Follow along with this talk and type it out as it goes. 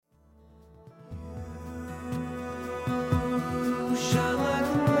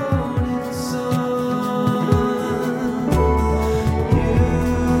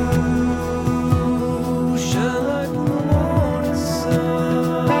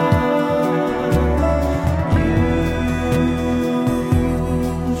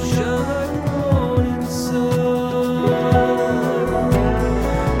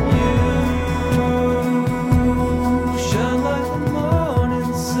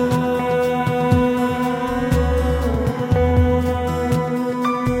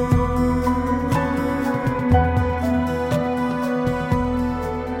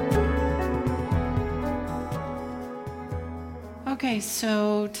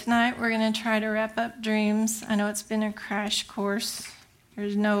tonight we're going to try to wrap up dreams. I know it's been a crash course.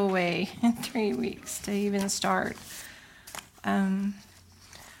 There's no way in 3 weeks to even start.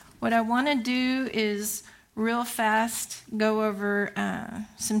 What I want to do is real fast go over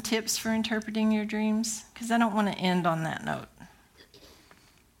some tips for interpreting your dreams, because I don't want to end on that note.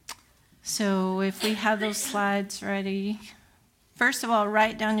 So if we have those slides ready, first of all,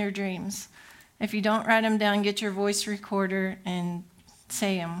 write down your dreams. If you don't write them down, get your voice recorder and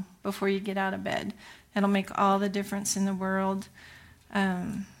say them before you get out of bed. It'll make all the difference in the world.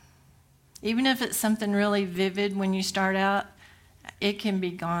 Even if it's something really vivid when you start out, it can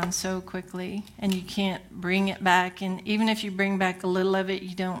be gone so quickly, and you can't bring it back. And even if you bring back a little of it,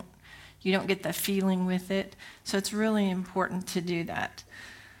 you don't get the feeling with it. So it's really important to do that.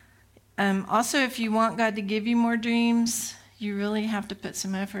 Also, if you want God to give you more dreams, you really have to put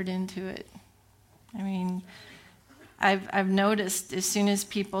some effort into it. I mean, I've noticed as soon as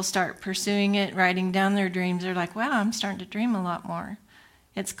people start pursuing it, writing down their dreams, they're like, wow, I'm starting to dream a lot more.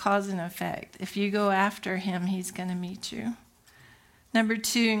 It's cause and effect. If you go after him, he's going to meet you. Number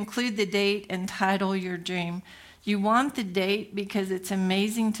 2, include the date and title your dream. You want the date because it's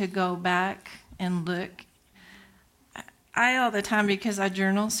amazing to go back and look. I all the time, because I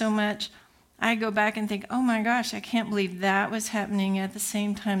journal so much, I go back and think, oh my gosh, I can't believe that was happening at the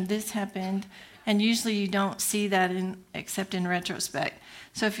same time this happened. And usually you don't see that except in retrospect.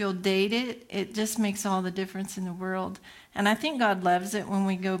 So if you'll date it, it just makes all the difference in the world. And I think God loves it when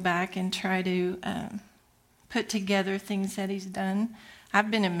we go back and try to put together things that he's done.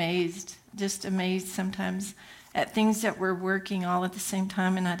 I've been amazed, just amazed sometimes at things that were working all at the same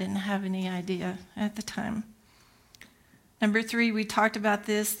time, and I didn't have any idea at the time. Number 3, we talked about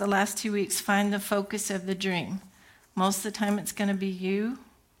this the last 2 weeks. Find the focus of the dream. Most of the time it's going to be you.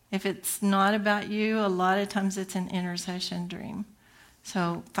 If it's not about you, a lot of times it's an intercession dream.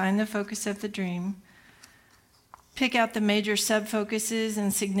 So find the focus of the dream. Pick out the major sub-focuses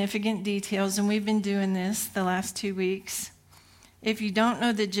and significant details, and we've been doing this the last 2 weeks. If you don't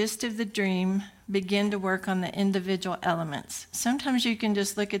know the gist of the dream, begin to work on the individual elements. Sometimes you can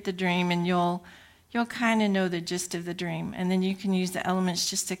just look at the dream and you'll kind of know the gist of the dream, and then you can use the elements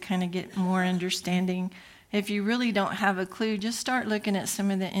just to kind of get more understanding. If you really don't have a clue, just start looking at some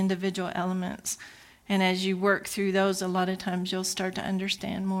of the individual elements. And as you work through those, a lot of times you'll start to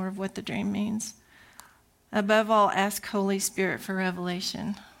understand more of what the dream means. Above all, ask Holy Spirit for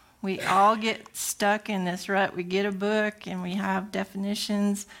revelation. We all get stuck in this rut. We get a book and we have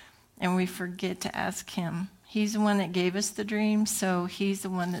definitions and we forget to ask him. He's the one that gave us the dream, so he's the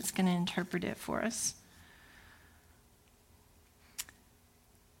one that's going to interpret it for us.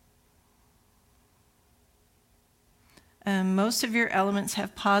 Most of your elements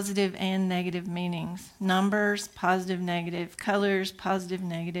have positive and negative meanings. Numbers, positive, negative. Colors, positive,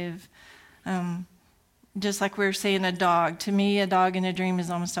 negative. Just like we were saying, a dog. To me, a dog in a dream is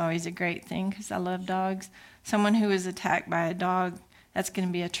almost always a great thing because I love dogs. Someone who is attacked by a dog, that's going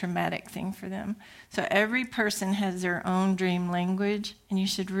to be a traumatic thing for them. So every person has their own dream language, and you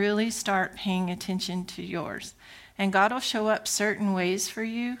should really start paying attention to yours. And God will show up certain ways for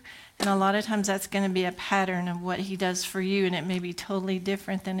you, and a lot of times that's going to be a pattern of what he does for you, and it may be totally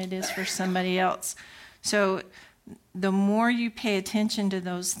different than it is for somebody else. So the more you pay attention to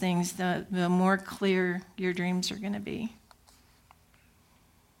those things, the more clear your dreams are going to be.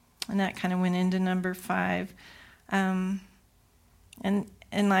 And that kind of went into number 5. And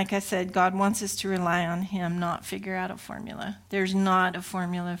like I said, God wants us to rely on him, not figure out a formula. There's not a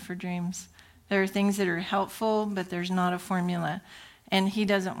formula for dreams. There are things that are helpful, but there's not a formula. And he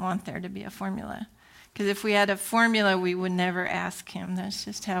doesn't want there to be a formula. Because if we had a formula, we would never ask him. That's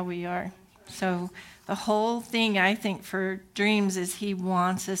just how we are. So the whole thing, I think, for dreams is he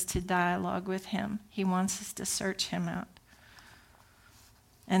wants us to dialogue with him. He wants us to search him out.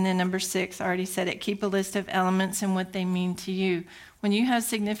 And then number 6, I already said it, keep a list of elements and what they mean to you. When you have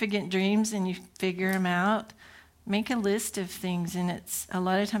significant dreams and you figure them out, make a list of things, and it's a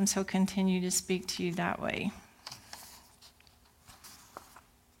lot of times he'll continue to speak to you that way.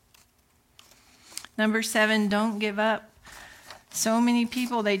 Number 7, don't give up. So many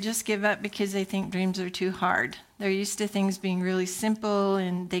people, they just give up because they think dreams are too hard. They're used to things being really simple,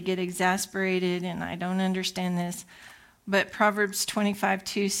 and they get exasperated, and I don't understand this. But Proverbs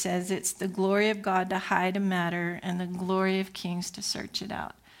 25:2 says it's the glory of God to hide a matter and the glory of kings to search it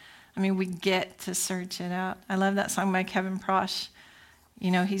out. I mean, we get to search it out. I love that song by Kevin Prosh.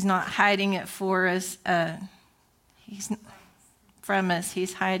 You know, he's not hiding it for us. He's from us.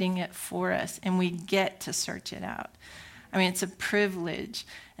 He's hiding it for us, and we get to search it out. I mean, it's a privilege.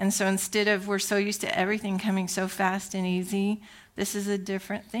 And so instead of, we're so used to everything coming so fast and easy, This is a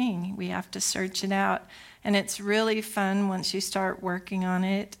different thing. We have to search it out. And it's really fun once you start working on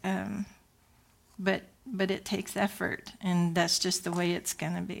it. But it takes effort, and that's just the way it's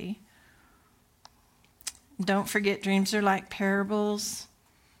going to be. Don't forget, dreams are like parables.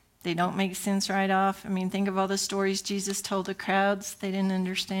 They don't make sense right off. I mean, think of all the stories Jesus told the crowds. They didn't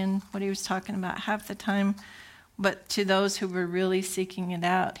understand what he was talking about half the time. But to those who were really seeking it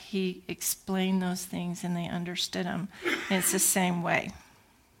out, he explained those things and they understood them. And it's the same way.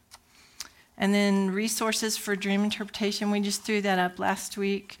 And then resources for dream interpretation. We just threw that up last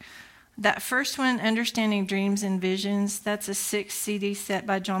week. That first one, Understanding Dreams and Visions, that's a 6 CD set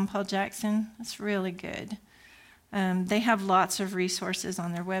by John Paul Jackson. It's really good. They have lots of resources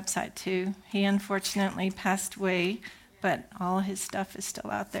on their website too. He unfortunately passed away, but all his stuff is still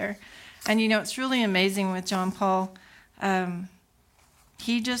out there. And it's really amazing with John Paul. God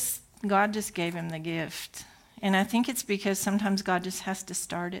just gave him the gift. And I think it's because sometimes God just has to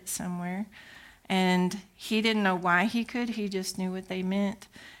start it somewhere. And he didn't know why he could. He just knew what they meant.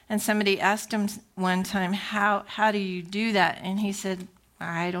 And somebody asked him one time, how do you do that? And he said,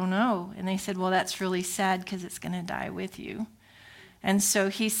 I don't know. And they said, well, that's really sad because it's going to die with you. And so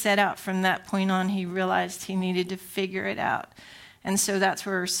he set out from that point on. He realized he needed to figure it out. And so that's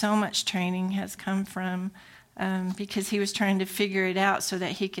where so much training has come from, because he was trying to figure it out so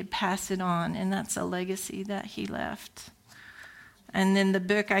that he could pass it on. And that's a legacy that he left. And then the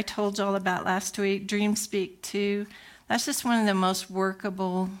book I told you all about last week, Dream Speak 2, that's just one of the most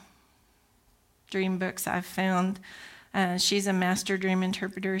workable dream books I've found. She's a master dream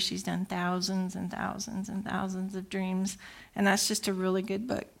interpreter. She's done thousands and thousands and thousands of dreams. And that's just a really good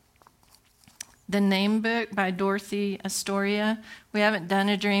book. The Name Book by Dorothy Astoria. We haven't done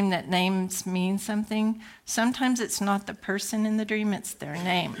a dream that names mean something. Sometimes it's not the person in the dream, it's their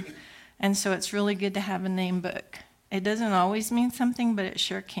name. And so it's really good to have a name book. It doesn't always mean something, but it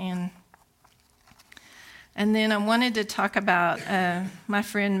sure can. And then I wanted to talk about my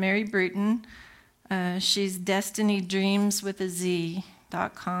friend Mary Bruton. She's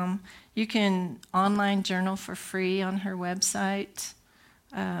DestinyDreamsWithAZ.com. You can online journal for free on her website.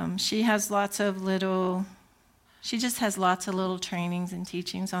 She just has lots of little trainings and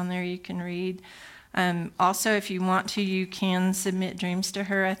teachings on there you can read. Also, if you want to, you can submit dreams to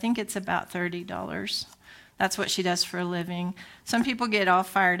her. I think it's about $30. That's what she does for a living. Some people get all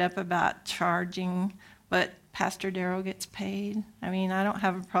fired up about charging, but Pastor Darrell gets paid. I mean, I don't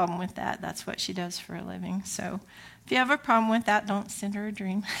have a problem with that. That's what she does for a living. So if you have a problem with that, don't send her a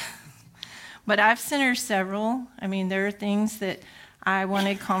dream. But I've sent her several. I mean, there are things that I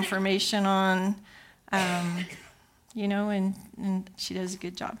wanted confirmation on, and she does a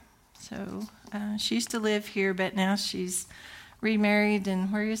good job. So she used to live here, but now she's remarried.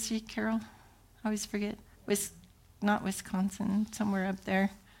 And where is she, Carol? I always forget. Not Wisconsin, somewhere up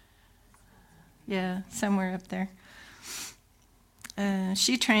there. Yeah, somewhere up there.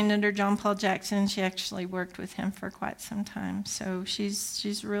 She trained under John Paul Jackson. She actually worked with him for quite some time. So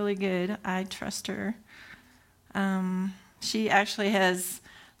she's really good. I trust her. She actually has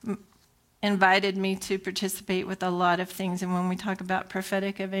invited me to participate with a lot of things. And when we talk about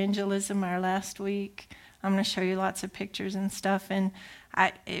prophetic evangelism our last week, I'm going to show you lots of pictures and stuff. And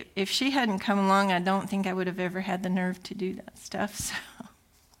if she hadn't come along, I don't think I would have ever had the nerve to do that stuff. So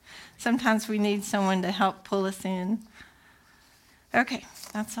sometimes we need someone to help pull us in. Okay,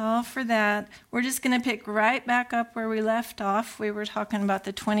 that's all for that. We're just going to pick right back up where we left off. We were talking about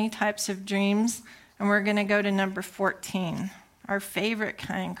the 20 types of dreams, and we're going to go to number 14, our favorite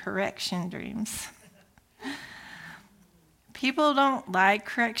kind, correction dreams. People don't like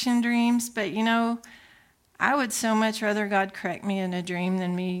correction dreams, but I would so much rather God correct me in a dream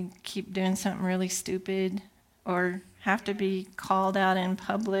than me keep doing something really stupid or have to be called out in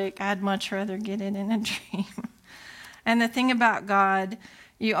public. I'd much rather get it in a dream. And the thing about God,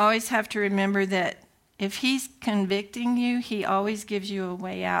 you always have to remember that if he's convicting you, he always gives you a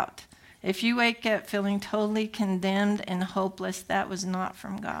way out. If you wake up feeling totally condemned and hopeless, that was not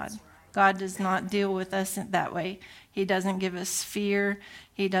from God. God does not deal with us that way. He doesn't give us fear.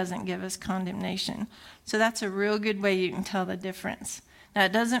 He doesn't give us condemnation. So that's a real good way you can tell the difference. Now,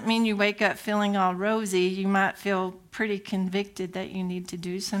 it doesn't mean you wake up feeling all rosy. You might feel pretty convicted that you need to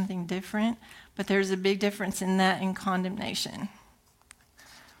do something different, but there's a big difference in that and condemnation.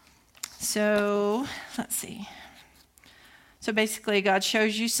 So, let's see. So basically, God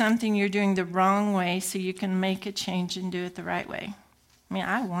shows you something you're doing the wrong way so you can make a change and do it the right way. I mean,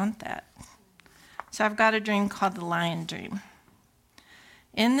 I want that. So I've got a dream called the lion dream.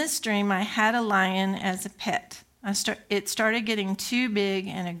 In this dream, I had a lion as a pet. It started getting too big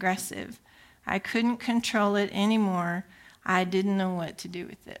and aggressive. I couldn't control it anymore. I didn't know what to do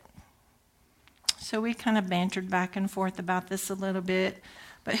with it. So we kind of bantered back and forth about this a little bit.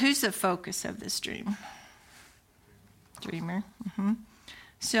 But who's the focus of this dream? Dreamer. Mm-hmm.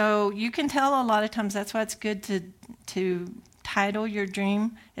 So you can tell a lot of times, that's why it's good to title your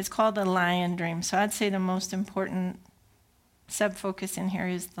dream. It's called the lion dream. So I'd say the most important sub-focus in here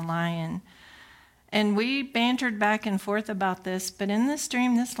is the lion. And we bantered back and forth about this, but in this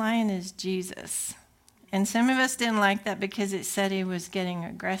dream, this lion is Jesus. And some of us didn't like that because it said he was getting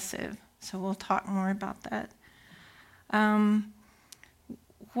aggressive. So we'll talk more about that.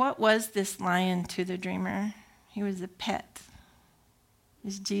 What was this lion to the dreamer? He was a pet.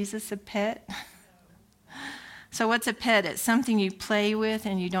 Is Jesus a pet? So what's a pet? It's something you play with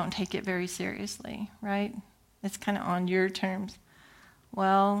and you don't take it very seriously, right? It's kind of on your terms.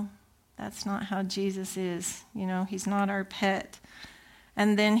 Well, that's not how Jesus is. He's not our pet.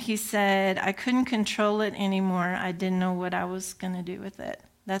 And then he said, I couldn't control it anymore. I didn't know what I was going to do with it.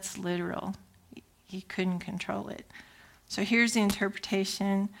 That's literal. He couldn't control it. So here's the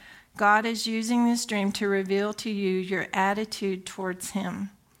interpretation. God is using this dream to reveal to you your attitude towards him.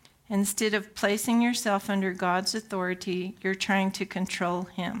 Instead of placing yourself under God's authority, you're trying to control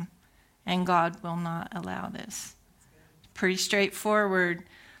him. And God will not allow this. Pretty straightforward.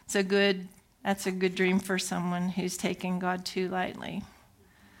 That's a good dream for someone who's taking God too lightly.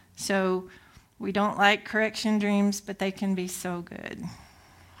 So we don't like correction dreams, but they can be so good.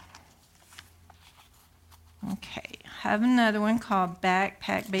 Okay, I have another one called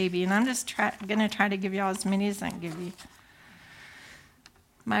Backpack Baby, and I'm just going to try to give y'all as many as I can give you.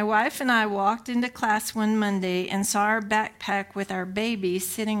 My wife and I walked into class one Monday and saw our backpack with our baby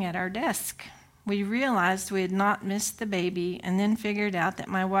sitting at our desk. We realized we had not missed the baby and then figured out that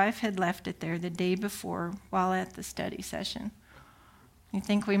my wife had left it there the day before while at the study session. You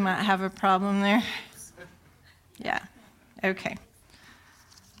think we might have a problem there? Yeah. Okay.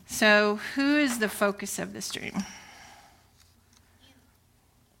 So who is the focus of this dream?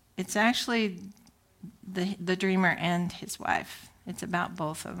 It's actually the dreamer and his wife. It's about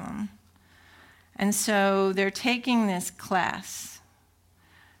both of them. And so they're taking this class,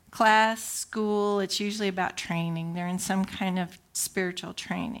 school. It's usually about training. They're in some kind of spiritual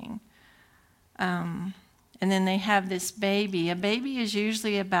training. And then they have this baby. A baby is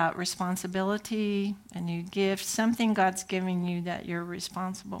usually about responsibility, a new gift, something God's giving you that you're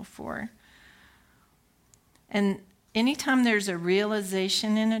responsible for. And anytime there's a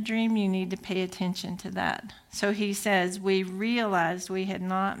realization in a dream, you need to pay attention to that. So he says, we realized we had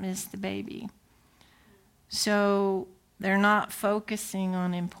not missed the baby. So they're not focusing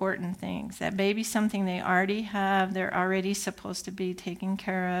on important things. That baby's something they already have. They're already supposed to be taken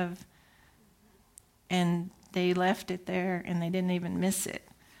care of. And they left it there, and they didn't even miss it.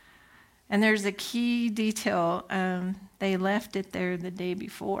 And there's a key detail. They left it there the day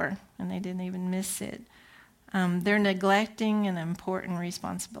before, and they didn't even miss it. They're neglecting an important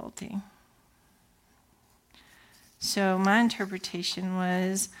responsibility. So my interpretation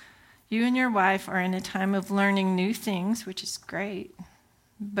was, you and your wife are in a time of learning new things, which is great.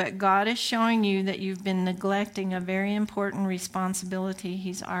 But God is showing you that you've been neglecting a very important responsibility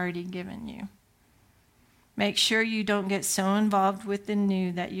he's already given you. Make sure you don't get so involved with the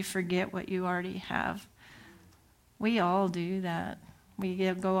new that you forget what you already have. We all do that. We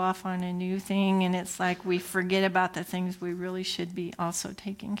go off on a new thing, and it's like we forget about the things we really should be also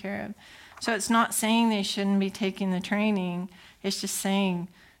taking care of. So it's not saying they shouldn't be taking the training. It's just saying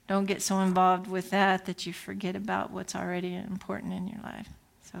don't get so involved with that you forget about what's already important in your life.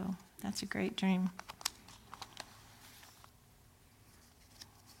 So that's a great dream.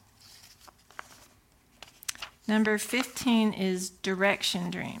 Number 15 is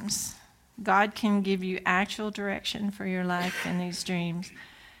direction dreams. God can give you actual direction for your life in these dreams.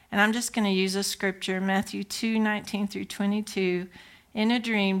 And I'm just going to use a scripture, Matthew 2:19 through 22. In a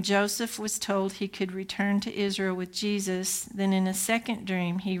dream, Joseph was told he could return to Israel with Jesus. Then in a second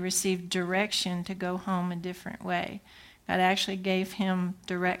dream, he received direction to go home a different way. God actually gave him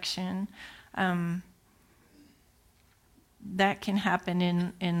direction. That can happen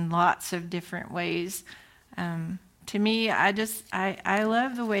in lots of different ways. To me, I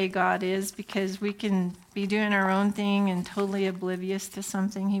love the way God is, because we can be doing our own thing and totally oblivious to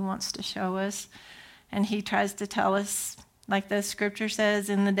something he wants to show us. And he tries to tell us, like the scripture says,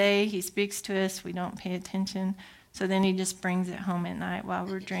 in the day he speaks to us, we don't pay attention. So then he just brings it home at night while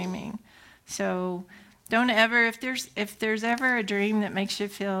we're dreaming. So don't ever, if there's ever a dream that makes you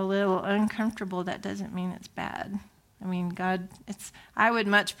feel a little uncomfortable, that doesn't mean it's bad. I mean, God, I would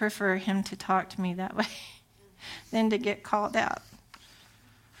much prefer him to talk to me that way than to get called out.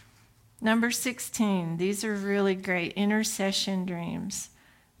 Number 16, these are really great, intercession dreams.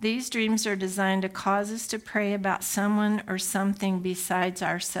 These dreams are designed to cause us to pray about someone or something besides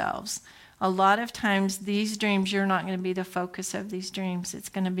ourselves. A lot of times, these dreams, you're not going to be the focus of these dreams. It's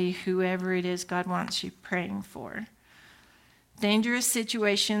going to be whoever it is God wants you praying for. Dangerous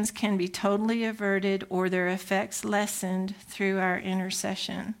situations can be totally averted or their effects lessened through our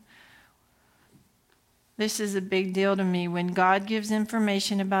intercession. This is a big deal to me. When God gives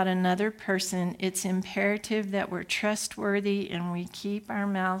information about another person, it's imperative that we're trustworthy and we keep our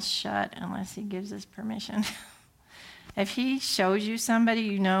mouths shut unless he gives us permission. If he shows you somebody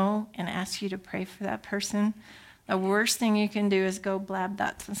you know and asks you to pray for that person, the worst thing you can do is go blab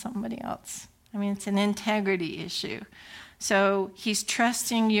that to somebody else. I mean, it's an integrity issue. So he's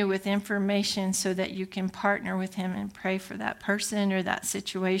trusting you with information so that you can partner with him and pray for that person or that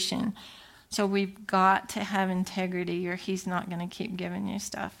situation. So we've got to have integrity or he's not going to keep giving you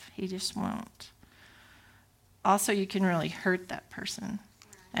stuff. He just won't. Also, you can really hurt that person.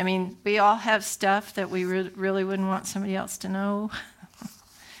 I mean, we all have stuff that we really wouldn't want somebody else to know.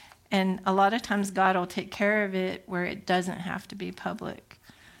 And a lot of times God will take care of it where it doesn't have to be public.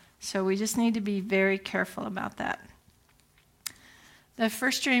 So we just need to be very careful about that. The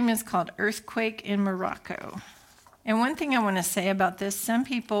first dream is called Earthquake in Morocco. And one thing I want to say about this, some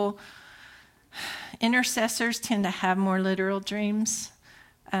people, intercessors tend to have more literal dreams.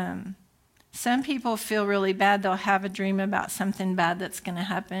 Some people feel really bad. They'll have a dream about something bad that's going to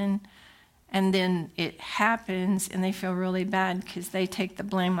happen. And then it happens and they feel really bad because they take the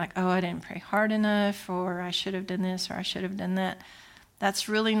blame like, oh, I didn't pray hard enough, or I should have done this, or I should have done that. That's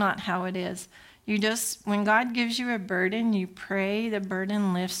really not how it is. When God gives you a burden, you pray, the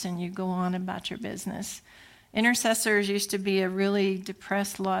burden lifts, and you go on about your business. Intercessors used to be a really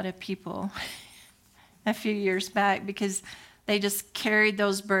depressed lot of people a few years back because they just carried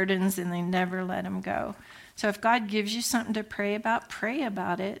those burdens and they never let them go. So if God gives you something to pray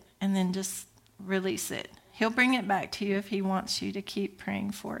about it, and then just release it. He'll bring it back to you if he wants you to keep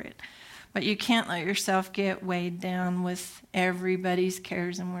praying for it. But you can't let yourself get weighed down with everybody's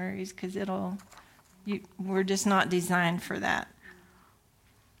cares and worries because we're just not designed for that.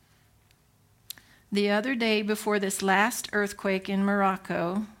 The other day before this last earthquake in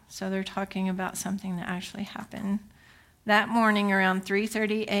Morocco, so they're talking about something that actually happened, that morning around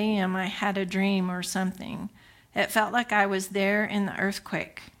 3:30 a.m. I had a dream or something. It felt like I was there in the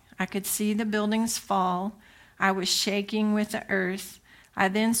earthquake. I could see the buildings fall. I was shaking with the earth. I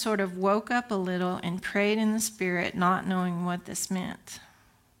then sort of woke up a little and prayed in the spirit, not knowing what this meant.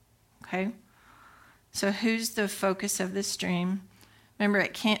 Okay? So who's the focus of this dream? Remember,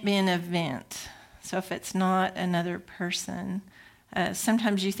 it can't be an event. So if it's not another person,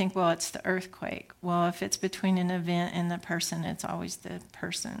 sometimes you think, well, it's the earthquake. Well, if it's between an event and the person, it's always the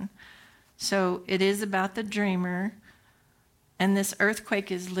person. So it is about the dreamer. And this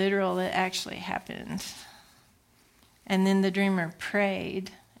earthquake is literal. It actually happened. And then the dreamer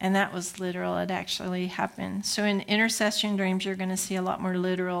prayed, and that was literal. It actually happened. So in intercession dreams, you're going to see a lot more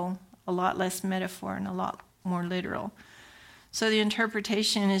literal, a lot less metaphor, and a lot more literal. So the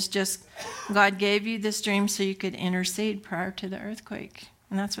interpretation is just God gave you this dream so you could intercede prior to the earthquake.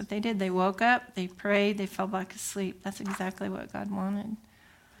 And that's what they did. They woke up, they prayed, they fell back asleep. That's exactly what God wanted.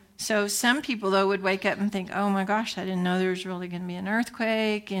 So some people, though, would wake up and think, oh my gosh, I didn't know there was really going to be an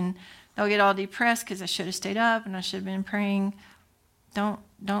earthquake. And they'll get all depressed because I should have stayed up and I should have been praying.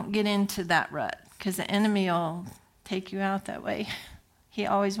 Don't get into that rut because the enemy will take you out that way. He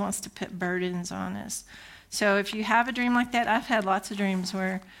always wants to put burdens on us. So if you have a dream like that, I've had lots of dreams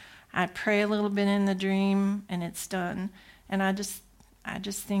where I pray a little bit in the dream and it's done. And I just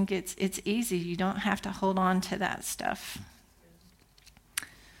think it's easy. You don't have to hold on to that stuff.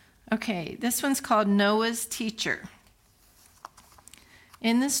 Okay, this one's called Noah's Teacher.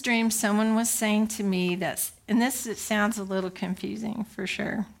 In this dream, someone was saying to me that, and this it sounds a little confusing for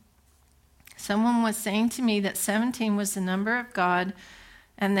sure. Someone was saying to me that 17 was the number of God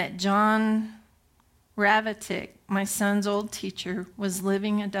and that John Ravitic, my son's old teacher, was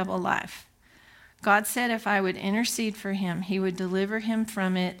living a double life. God said if I would intercede for him, he would deliver him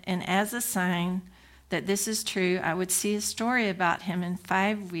from it, and as a sign that this is true, I would see a story about him in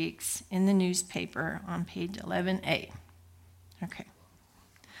 5 weeks in the newspaper on page 11A. Okay.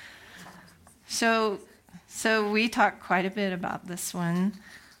 So we talked quite a bit about this one.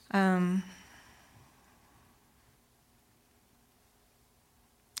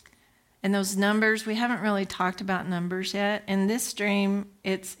 And those numbers, we haven't really talked about numbers yet. In this dream,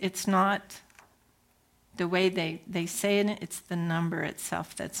 it's not the way they say it, it's the number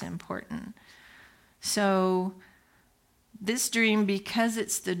itself that's important. So this dream, because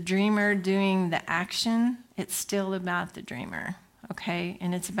it's the dreamer doing the action, it's still about the dreamer, okay?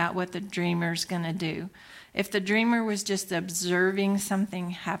 And it's about what the dreamer's going to do. If the dreamer was just observing something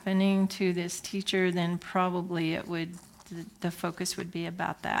happening to this teacher, then probably the focus would be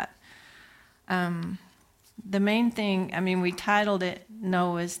about that. The main thing, we titled it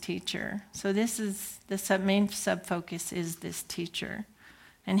Noah's Teacher. So this is the main sub-focus is this teacher,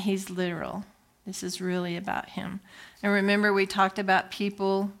 and he's literal. This is really about him. And remember, we talked about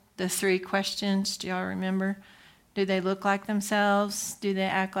people, the 3 questions. Do y'all remember? Do they look like themselves? Do they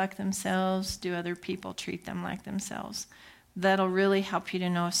act like themselves? Do other people treat them like themselves? That'll really help you to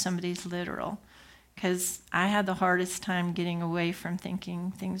know if somebody's literal. Because I had the hardest time getting away from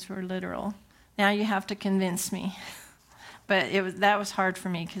thinking things were literal. Now you have to convince me. But that was hard for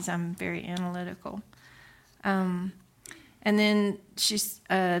me because I'm very analytical. And then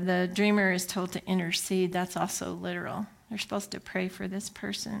the dreamer is told to intercede. That's also literal. They're supposed to pray for this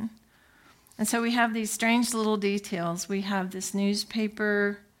person. And so we have these strange little details. We have this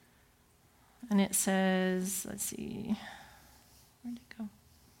newspaper, and it says, let's see, where'd it go?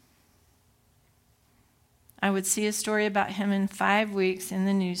 I would see a story about him in 5 weeks in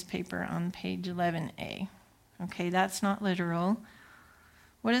the newspaper on page 11A. Okay, that's not literal.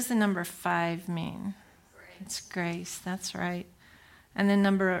 What does the number 5 mean? It's grace, that's right. And then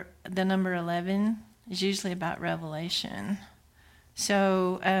the number 11 is usually about revelation.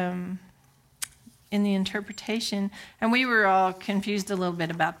 So in the interpretation, and we were all confused a little bit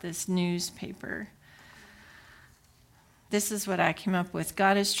about this newspaper. This is what I came up with.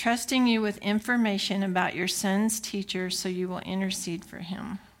 God is trusting you with information about your son's teacher so you will intercede for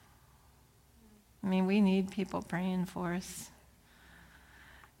him. We need people praying for us.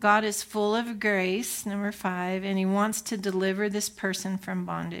 God is full of grace, number 5, and he wants to deliver this person from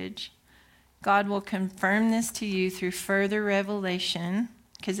bondage. God will confirm this to you through further revelation,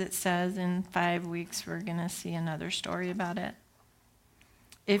 because it says in 5 weeks we're going to see another story about it.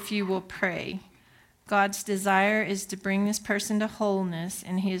 If you will pray. God's desire is to bring this person to wholeness,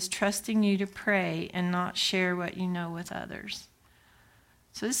 and he is trusting you to pray and not share what you know with others.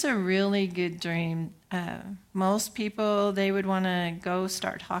 So this is a really good dream. Most people, they would want to go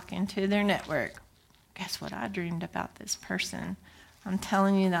start talking to their network. Guess what? I dreamed about this person. I'm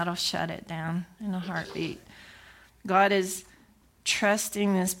telling you, that'll shut it down in a heartbeat. God is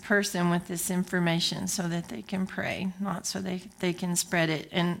trusting this person with this information so that they can pray, not so they can spread it.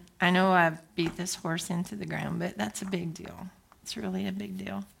 And I know I've beat this horse into the ground, but that's a big deal. It's really a big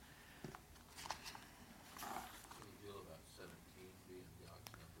deal.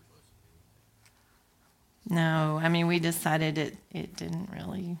 No, we decided it didn't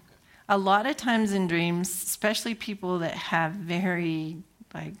really. A lot of times in dreams, especially people that have they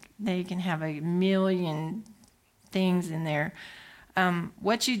can have a million things in there.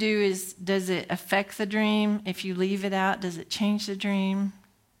 What you do is, does it affect the dream? If you leave it out, does it change the dream?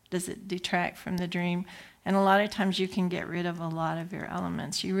 Does it detract from the dream? And a lot of times you can get rid of a lot of your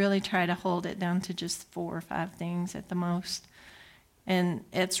elements. You really try to hold it down to just 4 or 5 things at the most. And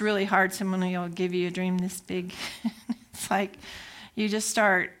it's really hard. Someone will give you a dream this big. It's like you just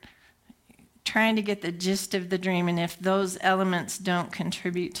start trying to get the gist of the dream. And if those elements don't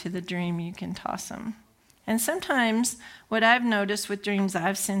contribute to the dream, you can toss them. And sometimes what I've noticed with dreams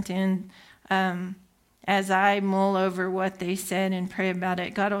I've sent in, as I mull over what they said and pray about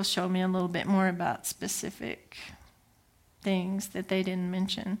it, God will show me a little bit more about specific things that they didn't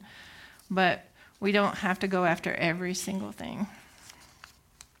mention. But we don't have to go after every single thing.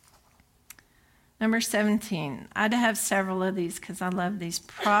 Number 17, I'd have several of these because I love these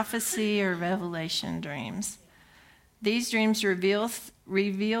prophecy or revelation dreams. These dreams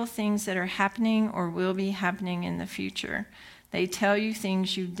reveal things that are happening or will be happening in the future. They tell you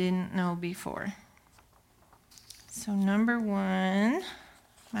things you didn't know before. So number 1,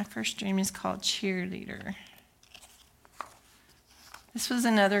 my first dream is called Cheerleader. This was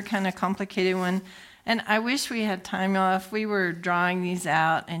another kind of complicated one. And I wish we had time. If we were drawing these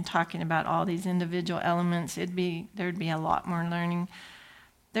out and talking about all these individual elements, there'd be a lot more learning.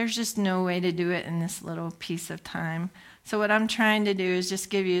 There's just no way to do it in this little piece of time. So what I'm trying to do is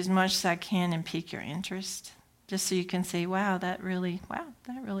just give you as much as I can and pique your interest, just so you can say, wow, that really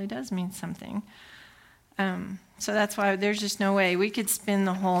does mean something. So that's why there's just no way. We could spend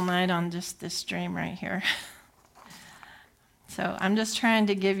the whole night on just this dream right here. So I'm just trying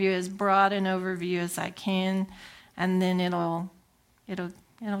to give you as broad an overview as I can, and then it'll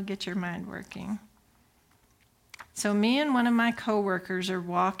get your mind working. So me and one of my coworkers are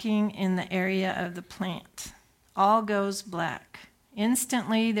walking in the area of the plant. All goes black.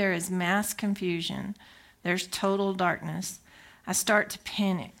 Instantly there is mass confusion. There's total darkness. I start to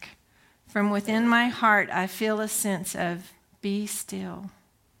panic. From within my heart, I feel a sense of be still.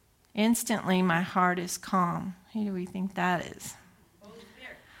 Instantly, my heart is calm. Who do we think that is?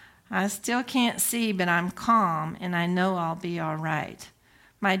 I still can't see, but I'm calm, and I know I'll be all right.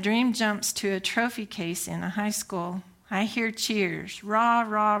 My dream jumps to a trophy case in a high school. I hear cheers, rah,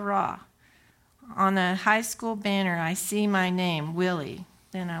 rah, rah. On a high school banner, I see my name, Willie.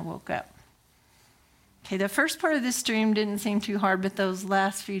 Then I woke up. Okay, the first part of this dream didn't seem too hard, but those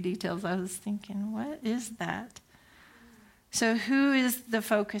last few details, I was thinking, what is that? So who is the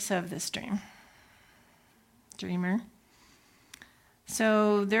focus of this dream? Dreamer.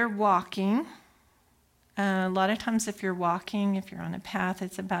 So they're walking. A lot of times if you're walking, if you're on a path,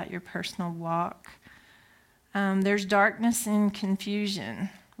 it's about your personal walk. There's darkness and confusion,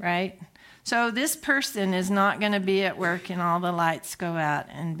 right? So this person is not going to be at work and all the lights go out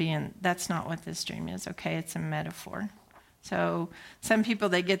and that's not what this dream is, okay? It's a metaphor. So some people,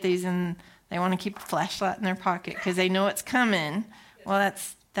 they get these and they want to keep a flashlight in their pocket because they know it's coming. Well,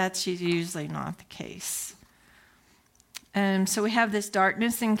 that's usually not the case. So we have this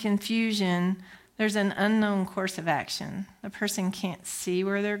darkness and confusion. There's an unknown course of action. The person can't see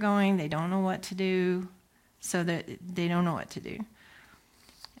where they're going. They don't know what to do, so that they don't know what to do.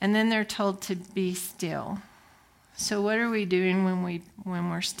 And then they're told to be still. So what are we doing when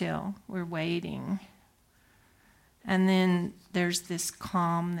we're still? We're waiting. And then there's this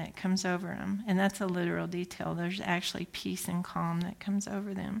calm that comes over them. And that's a literal detail. There's actually peace and calm that comes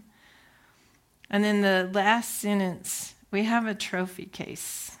over them. And then the last sentence, we have a trophy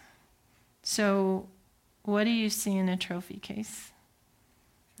case. So what do you see in a trophy case?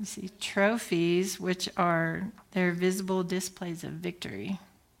 You see trophies, which they're visible displays of victory.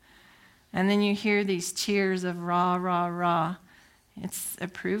 And then you hear these cheers of rah, rah, rah. It's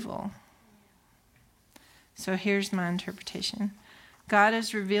approval. So here's my interpretation. God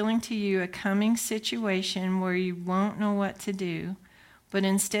is revealing to you a coming situation where you won't know what to do, but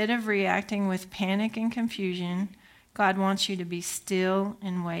instead of reacting with panic and confusion, God wants you to be still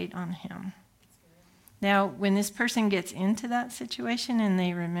and wait on him. Now, when this person gets into that situation and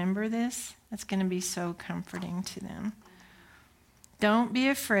they remember this, that's going to be so comforting to them. Don't be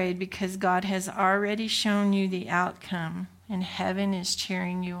afraid because God has already shown you the outcome and heaven is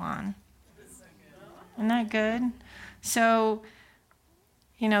cheering you on. Isn't that good? So,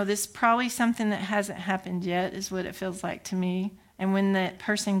 this is probably something that hasn't happened yet is what it feels like to me. And when that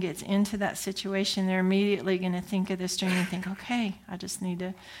person gets into that situation, they're immediately going to think of this dream and think, okay, I just need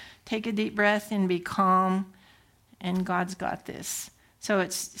to take a deep breath and be calm, and God's got this. So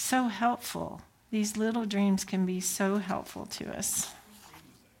it's so helpful. These little dreams can be so helpful to us.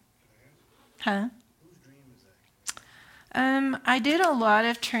 Huh? I did a lot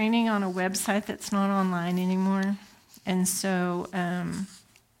of training on a website that's not online anymore. And so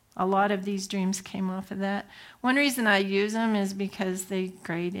a lot of these dreams came off of that. One reason I use them is because they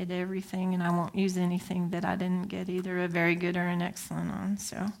graded everything, and I won't use anything that I didn't get either a very good or an excellent on.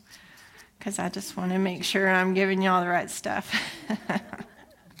 So, because I just want to make sure I'm giving y'all the right stuff.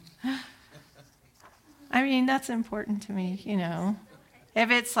 I mean, that's important to me,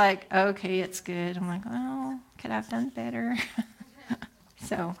 If it's like, okay, it's good, I'm like, oh, could I have done better?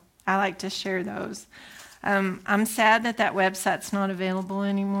 So I like to share those. I'm sad that website's not available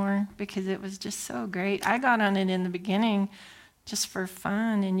anymore because it was just so great. I got on it in the beginning just for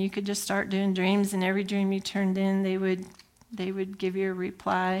fun, and you could just start doing dreams, and every dream you turned in, they would give you a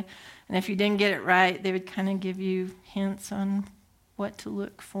reply. And if you didn't get it right, they would kind of give you hints on what to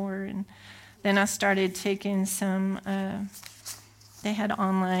look for. And then I started taking some, they had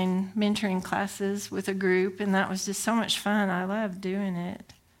online mentoring classes with a group, and that was just so much fun. I loved doing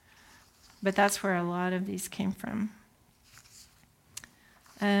it. But that's where a lot of these came from.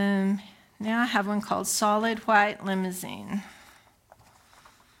 Now I have one called Solid White Limousine.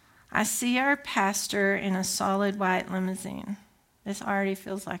 I see our pastor in a solid white limousine. This already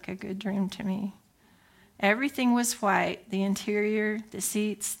feels like a good dream to me. Everything was white, the interior, the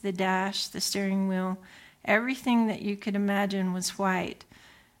seats, the dash, the steering wheel. Everything that you could imagine was white,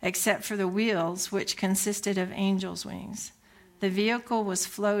 except for the wheels, which consisted of angels' wings. The vehicle was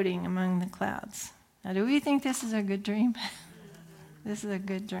floating among the clouds. Now, do we think this is a good dream? This is a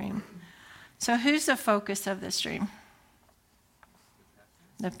good dream. So who's the focus of this dream?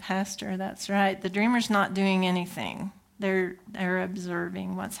 The pastor, that's right. The dreamer's not doing anything. They're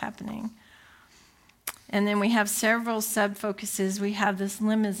observing what's happening. And then we have several sub-focuses. We have this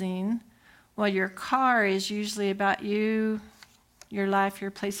limousine. Well, your car is usually about you, your life,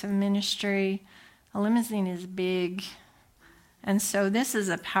 your place of ministry. A limousine is big. And so this is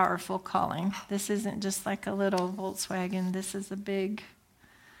a powerful calling. This isn't just like a little Volkswagen. This is a big...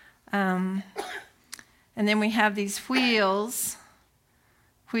 and then we have these wheels.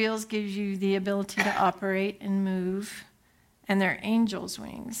 Wheels gives you the ability to operate and move. And they're angels'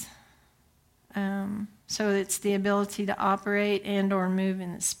 wings. So it's the ability to operate and or move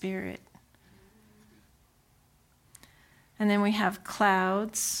in the spirit. And then we have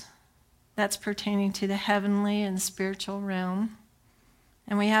clouds. That's pertaining to the heavenly and spiritual realm.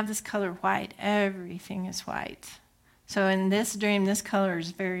 And we have this color white. Everything is white. So in this dream, this color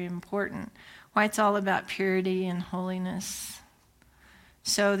is very important. White's all about purity and holiness.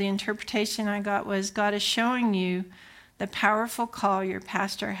 So the interpretation I got was God is showing you the powerful call your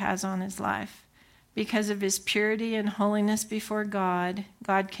pastor has on his life. Because of his purity and holiness before God,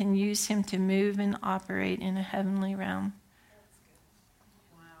 God can use him to move and operate in a heavenly realm.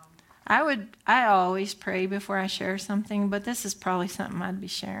 I always pray before I share something, but this is probably something I'd be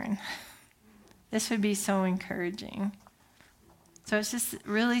sharing. This would be so encouraging. So it's just a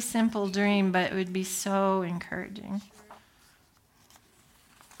really simple dream, but it would be so encouraging.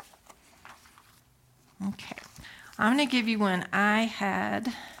 Okay. I'm going to give you one I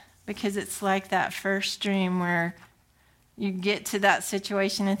had, because it's like that first dream where you get to that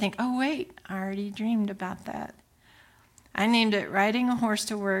situation and think, oh, wait, I already dreamed about that. I named it Riding a Horse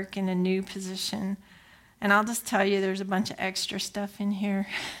to Work in a New Position. And I'll just tell you, there's a bunch of extra stuff in here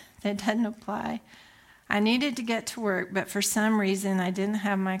that doesn't apply. I needed to get to work, but for some reason, I didn't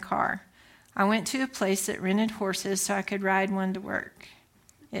have my car. I went to a place that rented horses so I could ride one to work.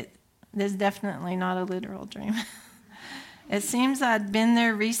 This is definitely not a literal dream. It seems I'd been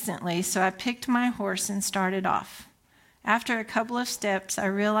there recently, so I picked my horse and started off. After a couple of steps, I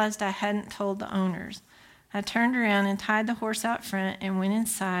realized I hadn't told the owners. I turned around and tied the horse out front and went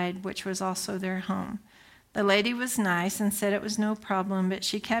inside, which was also their home. The lady was nice and said it was no problem, but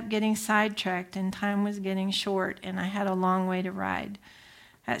she kept getting sidetracked and time was getting short and I had a long way to ride.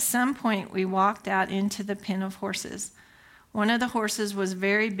 At some point, we walked out into the pen of horses. One of the horses was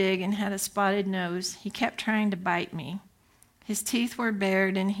very big and had a spotted nose. He kept trying to bite me. His teeth were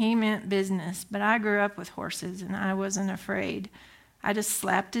bared and he meant business, but I grew up with horses and I wasn't afraid. I just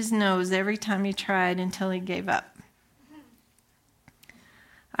slapped his nose every time he tried until he gave up.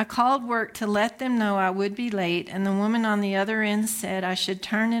 I called work to let them know I would be late, and the woman on the other end said I should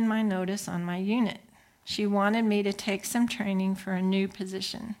turn in my notice on my unit. She wanted me to take some training for a new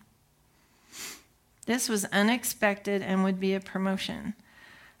position. This was unexpected and would be a promotion.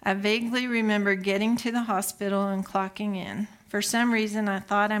 I vaguely remember getting to the hospital and clocking in. For some reason, I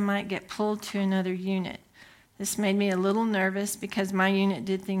thought I might get pulled to another unit. This made me a little nervous because my unit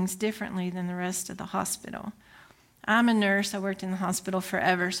did things differently than the rest of the hospital. I'm a nurse. I worked in the hospital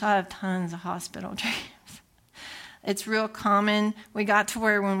forever, so I have tons of hospital dreams. It's real common. We got to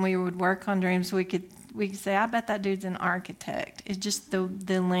where when we would work on dreams, we could say, I bet that dude's an architect. It's just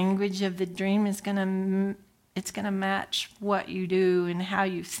the language of the dream is gonna match what you do and how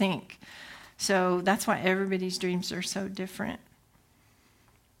you think. So that's why everybody's dreams are so different.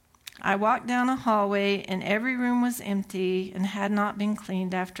 I walked down a hallway and every room was empty and had not been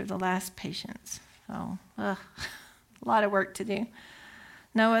cleaned after the last patients. So, a lot of work to do.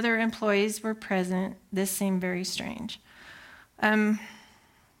 No other employees were present. This seemed very strange.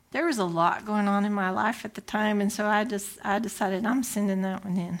 There was a lot going on in my life at the time, and so I decided I'm sending that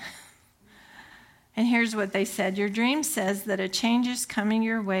one in. And here's what they said. Your dream says that a change is coming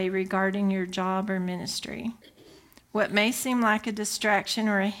your way regarding your job or ministry. What may seem like a distraction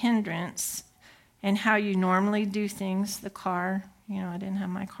or a hindrance in how you normally do things, the car, I didn't have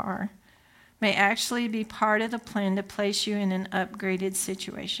my car, may actually be part of the plan to place you in an upgraded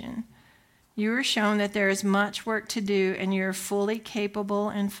situation. You are shown that there is much work to do and you're fully capable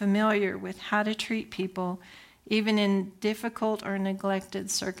and familiar with how to treat people, even in difficult or neglected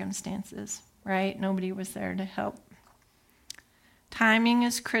circumstances, right? Nobody was there to help. Timing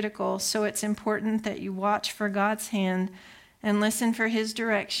is critical, so it's important that you watch for God's hand and listen for his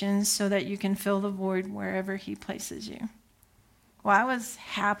directions so that you can fill the void wherever he places you. Well, I was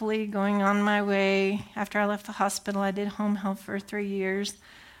happily going on my way. After I left the hospital, I did home health for 3 years.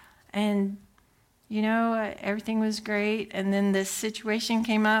 And, everything was great. And then this situation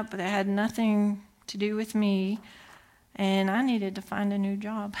came up that had nothing to do with me. And I needed to find a new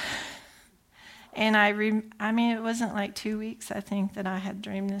job. And it wasn't like 2 weeks, I think, that I had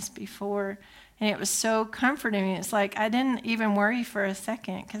dreamed this before. And it was so comforting. It's like I didn't even worry for a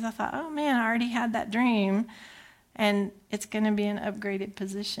second because I thought, oh, man, I already had that dream. And it's going to be an upgraded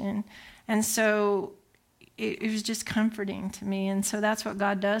position. And so it was just comforting to me. And so that's what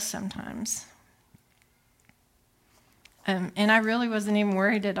God does sometimes. And I really wasn't even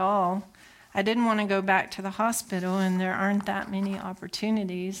worried at all. I didn't want to go back to the hospital, and there aren't that many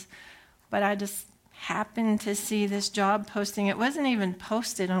opportunities. But I just happened to see this job posting. It wasn't even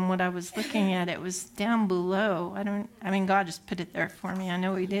posted on what I was looking at. It was down below. God just put it there for me. I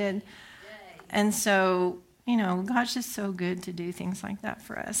know he did. And so, God's just so good to do things like that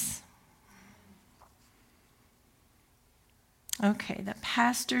for us. Okay, the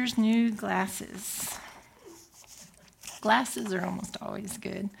pastor's new glasses. Glasses are almost always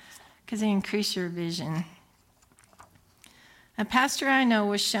good because they increase your vision. A pastor I know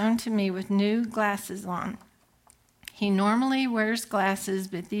was shown to me with new glasses on. He normally wears glasses,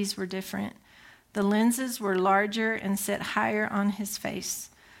 but these were different. The lenses were larger and set higher on his face.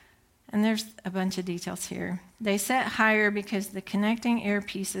 And there's a bunch of details here. They set higher because the connecting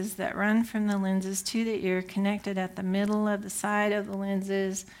earpieces that run from the lenses to the ear connected at the middle of the side of the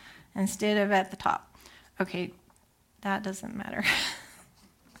lenses instead of at the top. Okay, that doesn't matter.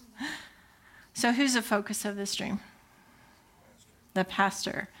 So who's the focus of this dream? The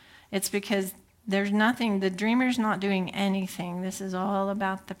pastor. It's because there's nothing, the dreamer's not doing anything. This is all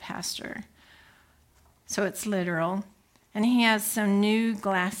about the pastor. So it's literal. And he has some new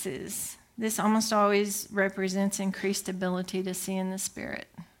glasses. This almost always represents increased ability to see in the spirit.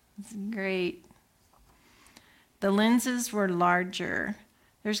 It's great. The lenses were larger.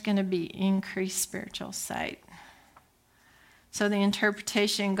 There's going to be increased spiritual sight. So the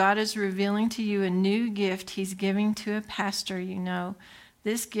interpretation, God is revealing to you a new gift he's giving to a pastor,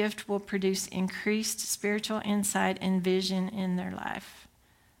 This gift will produce increased spiritual insight and vision in their life.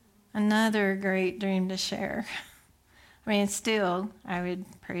 Another great dream to share. Still, I would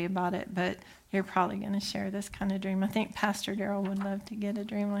pray about it, but you're probably going to share this kind of dream. I think Pastor Darrell would love to get a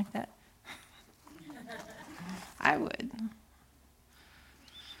dream like that. I would.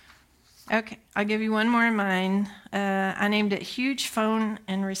 Okay, I'll give you one more in mine. I named it Huge Phone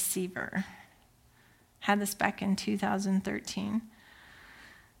and Receiver. Had this back in 2013.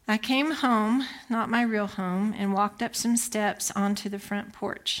 I came home, not my real home, and walked up some steps onto the front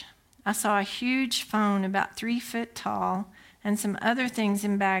porch. I saw a huge phone about 3 foot tall and some other things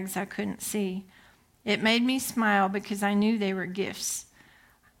in bags I couldn't see. It made me smile because I knew they were gifts.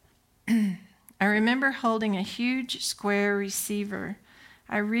 I remember holding a huge square receiver.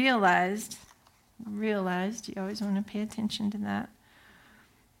 I realized, you always want to pay attention to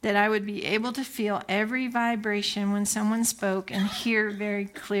that I would be able to feel every vibration when someone spoke and hear very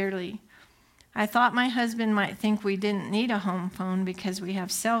clearly. I thought my husband might think we didn't need a home phone because we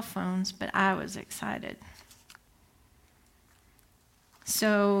have cell phones, but I was excited.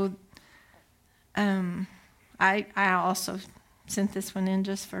 So I also sent this one in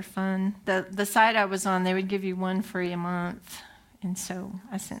just for fun. The site I was on, they would give you one free a month. And so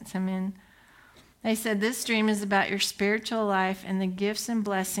I sent some in. They said, this dream is about your spiritual life and the gifts and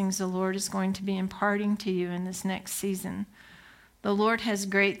blessings the Lord is going to be imparting to you in this next season. The Lord has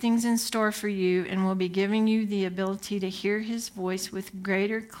great things in store for you and will be giving you the ability to hear his voice with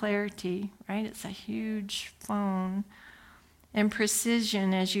greater clarity, right? It's a huge phone. And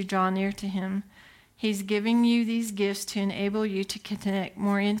precision as you draw near to him. He's giving you these gifts to enable you to connect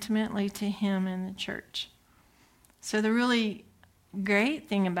more intimately to him and the church. So the really great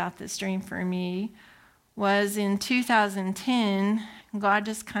thing about this dream for me was in 2010, God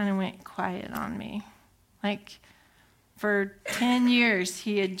just kind of went quiet on me. For 10 years,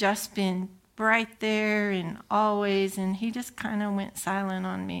 he had just been right there and always, and he just kind of went silent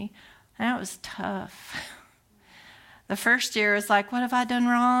on me. And that was tough. The first year was like, what have I done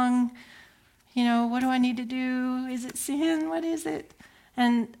wrong? What do I need to do? Is it sin? What is it?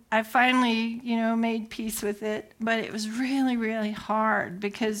 And I finally, made peace with it. But it was really, really hard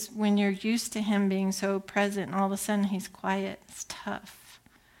because when you're used to him being so present and all of a sudden he's quiet, it's tough.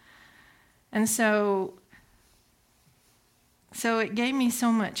 And so it gave me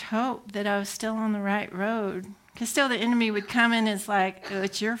so much hope that I was still on the right road. Because still the enemy would come in and it's like, oh,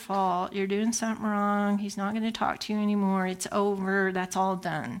 it's your fault. You're doing something wrong. He's not going to talk to you anymore. It's over. That's all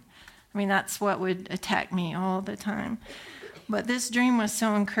done. That's what would attack me all the time. But this dream was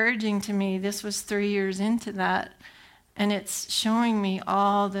so encouraging to me. This was 3 years into that. And it's showing me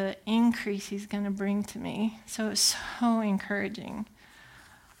all the increase he's going to bring to me. So it's so encouraging.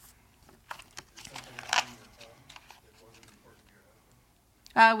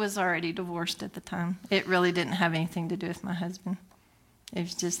 I was already divorced at the time. It really didn't have anything to do with my husband. It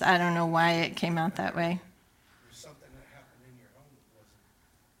was just, I don't know why it came out that way. There's something that happened in your home that wasn't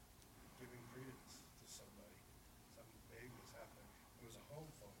giving credence to somebody. Something big was happening. It was a home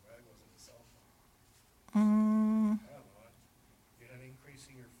phone, right? It wasn't a cell phone. I don't know. You had an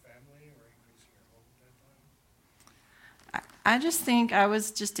increase in your family or increase in your home at that time? I just think I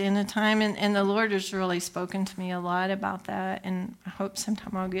was just in a time, and the Lord has really spoken to me a lot about that, and I hope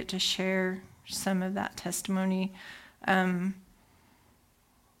sometime I'll get to share some of that testimony. It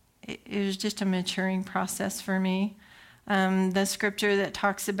was just a maturing process for me. The scripture that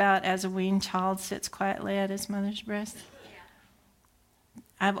talks about as a weaned child sits quietly at his mother's breast.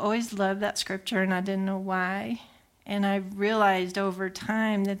 I've always loved that scripture, and I didn't know why. And I realized over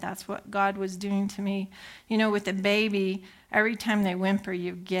time that that's what God was doing to me. You know, with a baby, every time they whimper,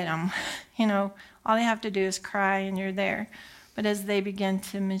 you get them. You know, all they have to do is cry and you're there. But as they begin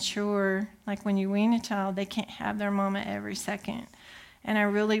to mature, like when you wean a child, they can't have their mama every second. And I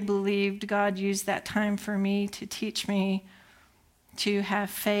really believed God used that time for me to teach me to have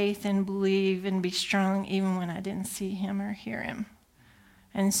faith and believe and be strong even when I didn't see him or hear him.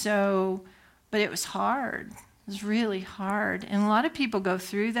 And so, but it was hard. It was really hard. And a lot of people go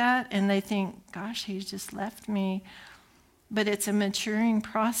through that and they think, gosh, he's just left me. But it's a maturing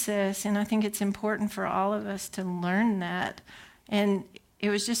process, and I think it's important for all of us to learn that. And it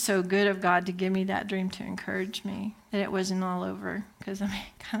was just so good of God to give me that dream to encourage me that it wasn't all over, because I mean,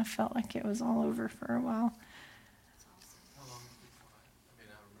 it kind of felt like it was all over for a while.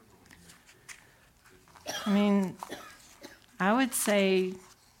 I mean, I would say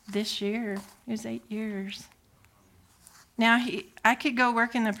this year, it was 8 years. Now, I could go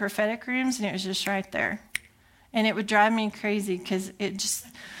work in the prophetic rooms, and it was just right there. And it would drive me crazy because it just,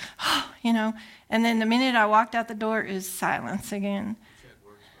 you know. And then the minute I walked out the door, it was silence again.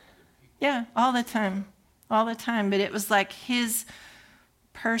 Yeah, all the time. But it was like his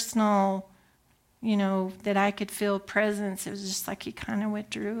personal, you know, that I could feel presence. It was just like he kind of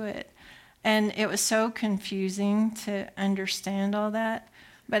withdrew it. And it was so confusing to understand all that.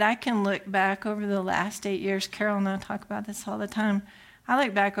 But I can look back over the last 8 years. Carol and I talk about this all the time. I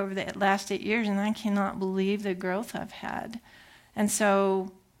look back over the last 8 years, and I cannot believe the growth I've had. And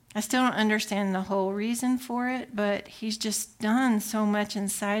so I still don't understand the whole reason for it, but he's just done so much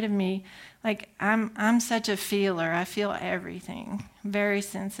inside of me. Like, I'm such a feeler. I feel everything. Very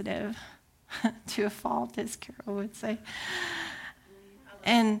sensitive to a fault, as Carol would say.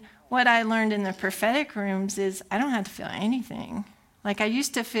 And what I learned in the prophetic rooms is I don't have to feel anything. Like, I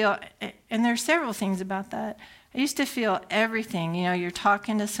used to feel, and there's several things about that. I used to feel everything. You know, you're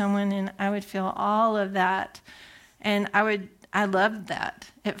talking to someone, and I would feel all of that. And I loved that.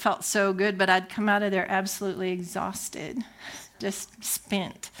 It felt so good, but I'd come out of there absolutely exhausted, just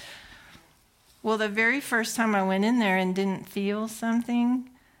spent. Well, the very first time I went in there and didn't feel something,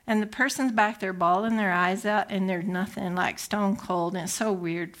 and the person's back there bawling their eyes out, and they're nothing, like stone cold, and it's so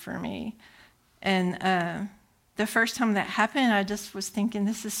weird for me. And the first time that happened, I just was thinking,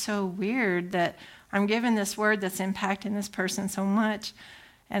 this is so weird that I'm given this word that's impacting this person so much,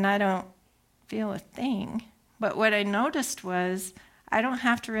 and I don't feel a thing. But what I noticed was I don't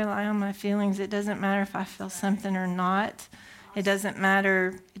have to rely on my feelings. It doesn't matter if I feel something or not. It doesn't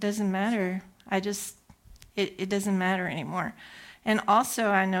matter. It doesn't matter. It doesn't matter anymore. And also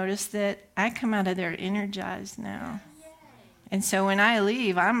I noticed that I come out of there energized now. And so when I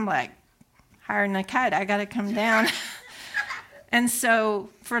leave, I'm like higher than a kite. I got to come down. And so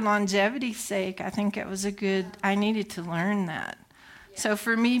for longevity's sake, I think it was I needed to learn that. So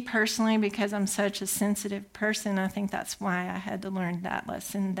for me personally, because I'm such a sensitive person, I think that's why I had to learn that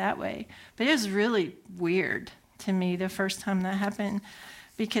lesson that way. But it was really weird to me the first time that happened,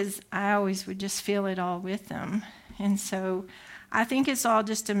 because I always would just feel it all with them. And so I think it's all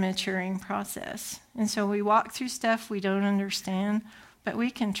just a maturing process. And so we walk through stuff we don't understand, but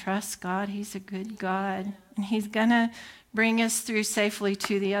we can trust God. He's a good God, and he's going to bring us through safely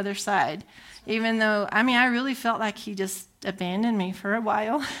to the other side. Even though, I mean, I really felt like he just abandoned me for a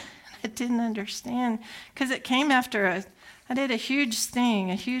while. I didn't understand, because it came after I did a huge thing,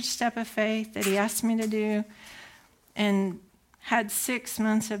 a huge step of faith that he asked me to do, and had 6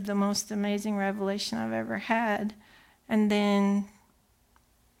 months of the most amazing revelation I've ever had. And then,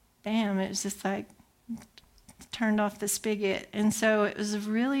 bam, it was just like turned off the spigot. And so it was a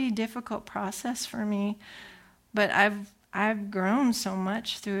really difficult process for me, but I've grown so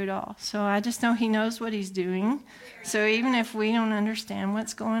much through it all. So I just know he knows what he's doing. So even if we don't understand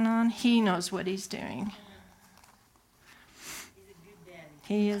what's going on, he knows what he's doing.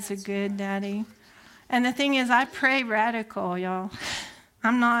 He is a good daddy. And the thing is, I pray radical, y'all.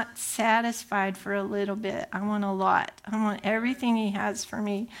 I'm not satisfied for a little bit. I want a lot. I want everything he has for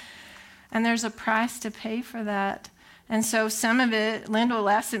me. And there's a price to pay for that. And so some of it, Linda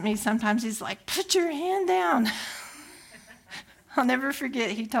laughs at me sometimes. He's like, put your hand down. I'll never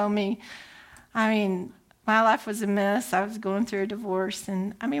forget, he told me, I mean, my life was a mess. I was going through a divorce,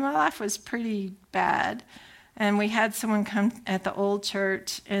 and I mean, my life was pretty bad. And we had someone come at the old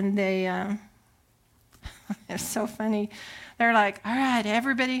church, and they, it's so funny. They're like, all right,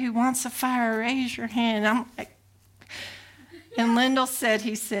 everybody who wants a fire, raise your hand. I'm like, and Lyndall said,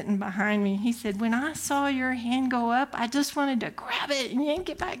 he's sitting behind me. He said, when I saw your hand go up, I just wanted to grab it and yank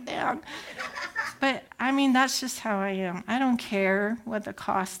it back down. But, I mean, that's just how I am. I don't care what the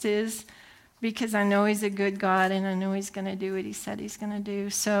cost is because I know he's a good God and I know he's going to do what he said he's going to do.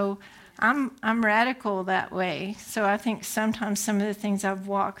 So I'm radical that way. So I think sometimes some of the things I've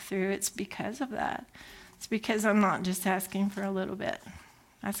walked through, it's because of that. It's because I'm not just asking for a little bit,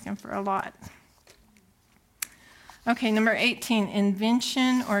 asking for a lot. Okay, number 18,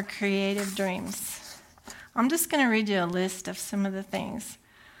 invention or creative dreams. I'm just going to read you a list of some of the things.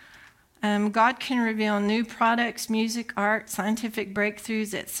 God can reveal new products, music, art, scientific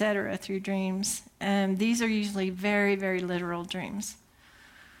breakthroughs, etc. through dreams. These are usually very, very literal dreams.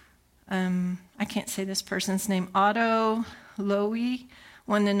 I can't say this person's name. Otto Loewy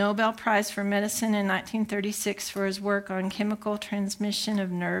won the Nobel Prize for Medicine in 1936 for his work on chemical transmission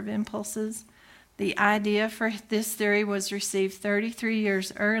of nerve impulses. The idea for this theory was received 33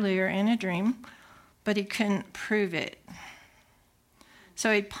 years earlier in a dream, but he couldn't prove it.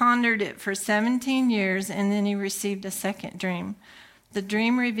 So he pondered it for 17 years, and then he received a second dream. The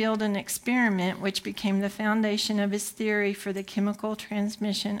dream revealed an experiment which became the foundation of his theory for the chemical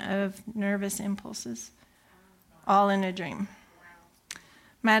transmission of nervous impulses, all in a dream.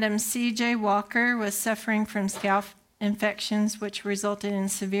 Madam C.J. Walker was suffering from scalp infections which resulted in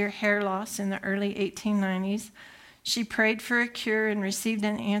severe hair loss in the early 1890s. She prayed for a cure and received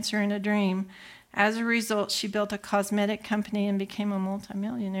an answer in a dream. As a result, she built a cosmetic company and became a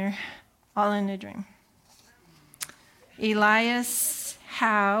multimillionaire, all in a dream. Elias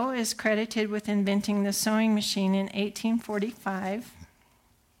Howe is credited with inventing the sewing machine in 1845.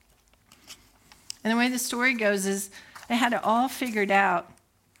 And the way the story goes is they had it all figured out,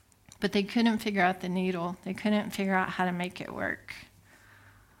 but they couldn't figure out the needle. They couldn't figure out how to make it work.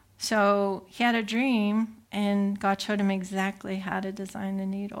 So he had a dream, and God showed him exactly how to design the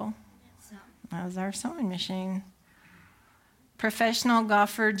needle. That was our sewing machine. Professional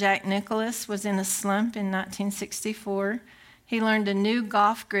golfer Jack Nicklaus was in a slump in 1964. He learned a new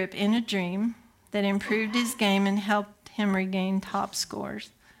golf grip in a dream that improved his game and helped him regain top scores.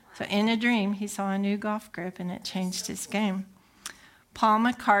 So in a dream, he saw a new golf grip, and it changed his game. Paul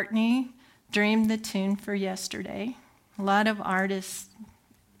McCartney dreamed the tune for Yesterday. A lot of artists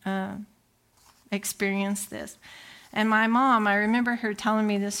experience this. And my mom, I remember her telling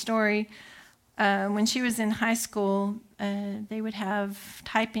me this story. When she was in high school, they would have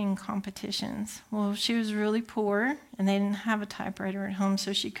typing competitions. Well, she was really poor, and they didn't have a typewriter at home,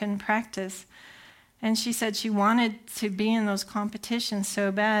 so she couldn't practice. And she said she wanted to be in those competitions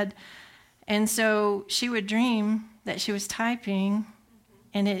so bad. And so she would dream that she was typing,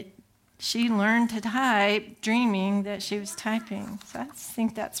 and she learned to type dreaming that she was typing. So I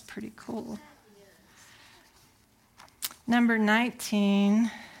think that's pretty cool. Number 19,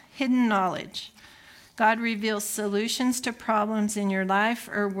 hidden knowledge. God reveals solutions to problems in your life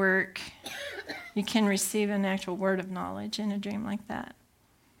or work. You can receive an actual word of knowledge in a dream like that.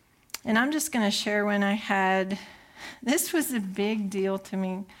 And I'm just going to share when I had, this was a big deal to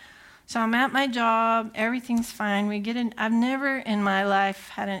me. So I'm at my job, everything's fine. I've never in my life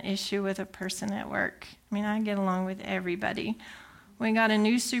had an issue with a person at work. I mean, I get along with everybody. We got a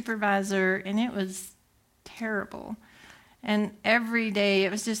new supervisor, and it was terrible. And every day,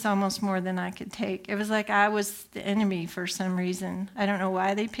 it was just almost more than I could take. It was like I was the enemy for some reason. I don't know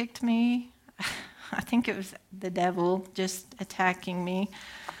why they picked me. I think it was the devil just attacking me.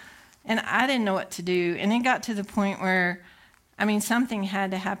 And I didn't know what to do. And it got to the point where, something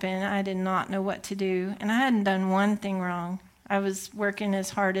had to happen. I did not know what to do. And I hadn't done one thing wrong. I was working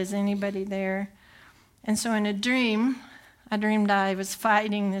as hard as anybody there. And so in a dream, I dreamed I was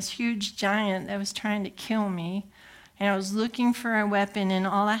fighting this huge giant that was trying to kill me. And I was looking for a weapon, and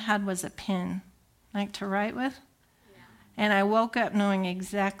all I had was a pen, like to write with. Yeah. And I woke up knowing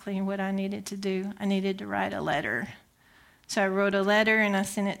exactly what I needed to do. I needed to write a letter. So I wrote a letter, and I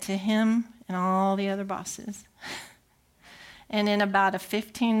sent it to him and all the other bosses. And in about a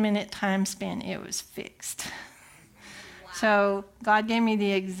 15-minute time span, it was fixed. Wow. So God gave me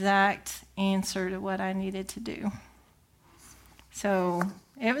the exact answer to what I needed to do. So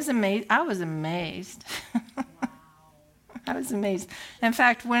it was amazing. I was amazed. Wow. I was amazed. In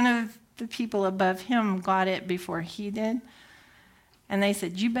fact, one of the people above him got it before he did. And they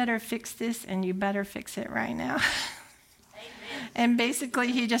said, you better fix this, and you better fix it right now. Amen. And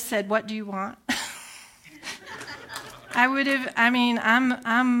basically, he just said, what do you want? I would have. I mean,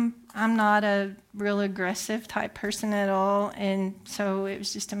 I'm not a real aggressive type person at all, and so it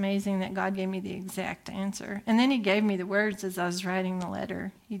was just amazing that God gave me the exact answer. And then He gave me the words as I was writing the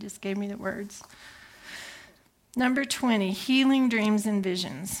letter. He just gave me the words. Number 20, healing dreams and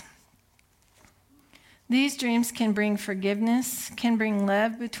visions. These dreams can bring forgiveness, can bring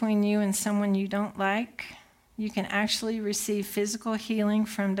love between you and someone you don't like. You can actually receive physical healing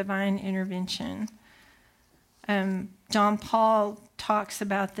from divine intervention. John Paul talks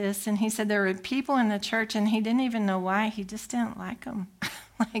about this, and he said there were people in the church, and he didn't even know why. He just didn't like them.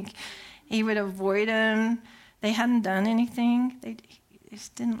 Like, he would avoid them. They hadn't done anything. He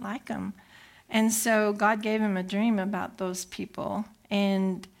just didn't like them. And so God gave him a dream about those people.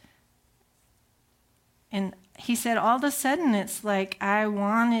 And he said, all of a sudden, it's like I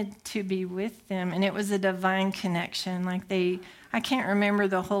wanted to be with them. And it was a divine connection. Like I can't remember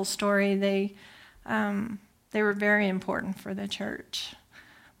the whole story. They were very important for the church.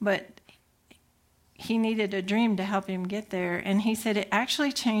 But he needed a dream to help him get there. And he said it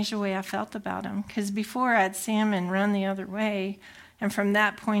actually changed the way I felt about him. Because before I'd see him and run the other way. And from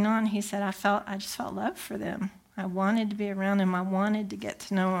that point on, he said, I just felt love for them. I wanted to be around them. I wanted to get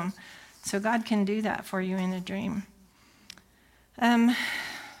to know them. So God can do that for you in a dream. I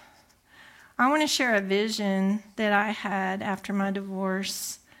want to share a vision that I had after my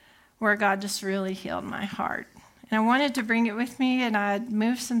divorce where God just really healed my heart. And I wanted to bring it with me, and I'd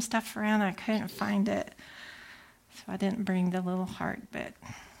moved some stuff around. I couldn't find it. So I didn't bring the little heart bit.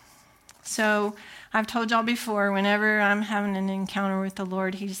 So I've told y'all before, whenever I'm having an encounter with the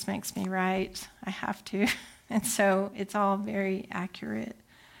Lord, He just makes me right. I have to. And so it's all very accurate.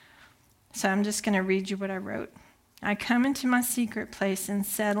 So I'm just going to read you what I wrote. I come into my secret place and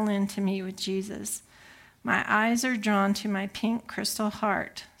settle in to meet with Jesus. My eyes are drawn to my pink crystal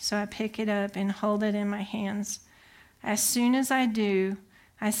heart, so I pick it up and hold it in my hands. As soon as I do,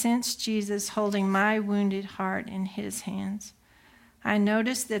 I sense Jesus holding my wounded heart in His hands. I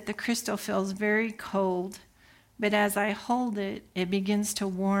notice that the crystal feels very cold, but as I hold it, it begins to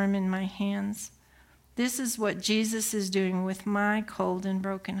warm in my hands. This is what Jesus is doing with my cold and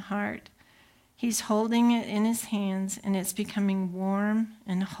broken heart. He's holding it in His hands, and it's becoming warm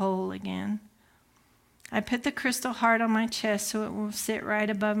and whole again. I put the crystal heart on my chest so it will sit right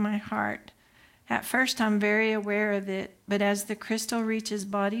above my heart. At first, I'm very aware of it, but as the crystal reaches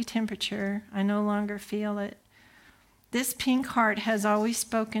body temperature, I no longer feel it. This pink heart has always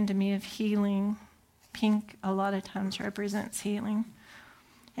spoken to me of healing. Pink a lot of times represents healing.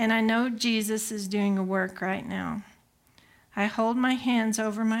 And I know Jesus is doing a work right now. I hold my hands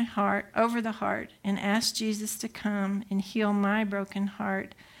over the heart, and ask Jesus to come and heal my broken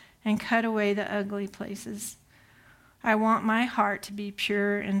heart and cut away the ugly places. I want my heart to be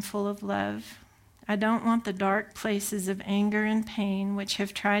pure and full of love. I don't want the dark places of anger and pain which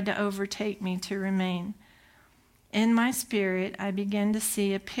have tried to overtake me to remain. In my spirit, I begin to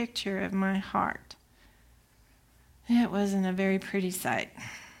see a picture of my heart. It wasn't a very pretty sight.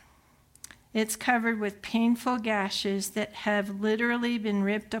 It's covered with painful gashes that have literally been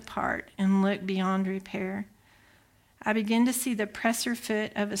ripped apart and look beyond repair. I begin to see the presser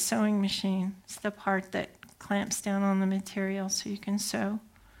foot of a sewing machine. It's the part that clamps down on the material so you can sew.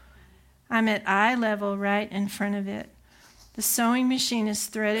 I'm at eye level right in front of it. The sewing machine is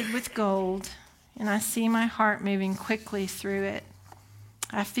threaded with gold, and I see my heart moving quickly through it.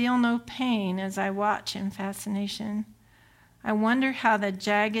 I feel no pain as I watch in fascination. I wonder how the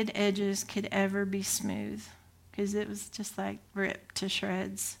jagged edges could ever be smooth, because it was just like ripped to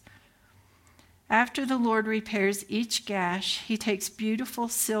shreds. After the Lord repairs each gash, He takes beautiful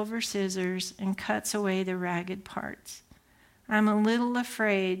silver scissors and cuts away the ragged parts. I'm a little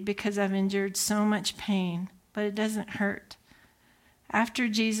afraid because I've endured so much pain, but it doesn't hurt. After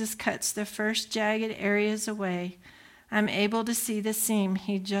Jesus cuts the first jagged areas away, I'm able to see the seam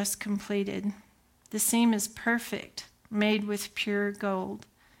He just completed. The seam is perfect, made with pure gold.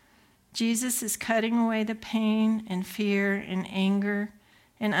 Jesus is cutting away the pain and fear and anger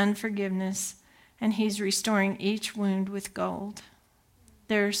and unforgiveness, and He's restoring each wound with gold.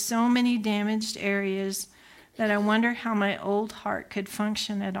 There are so many damaged areas that I wonder how my old heart could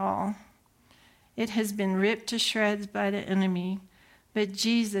function at all. It has been ripped to shreds by the enemy, but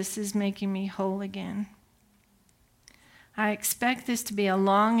Jesus is making me whole again. I expect this to be a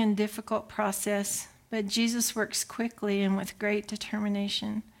long and difficult process, but Jesus works quickly and with great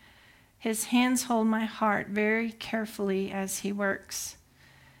determination. His hands hold my heart very carefully as He works.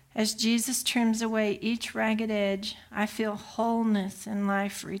 As Jesus trims away each ragged edge, I feel wholeness and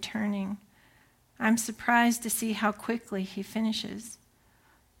life returning. I'm surprised to see how quickly He finishes.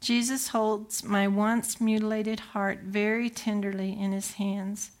 Jesus holds my once mutilated heart very tenderly in his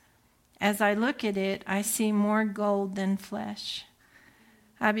hands. As I look at it, I see more gold than flesh.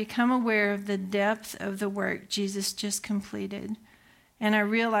 I become aware of the depth of the work Jesus just completed, and I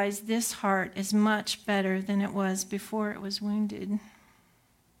realize this heart is much better than it was before it was wounded.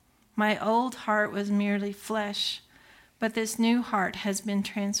 My old heart was merely flesh, but this new heart has been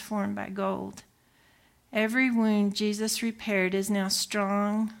transformed by gold. Every wound Jesus repaired is now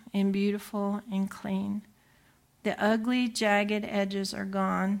strong and beautiful and clean. The ugly, jagged edges are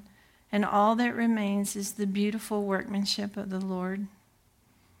gone, and all that remains is the beautiful workmanship of the Lord.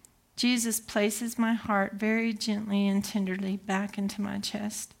 Jesus places my heart very gently and tenderly back into my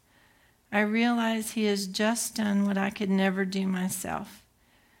chest. I realize he has just done what I could never do myself.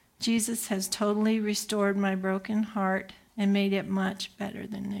 Jesus has totally restored my broken heart and made it much better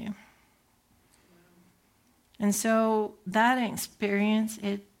than new. And so that experience,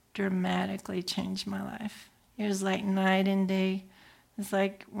 it dramatically changed my life. It was like night and day. It's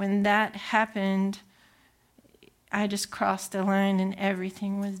like when that happened, I just crossed the line and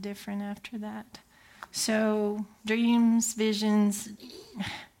everything was different after that. So dreams, visions,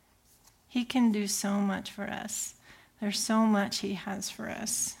 he can do so much for us. There's so much he has for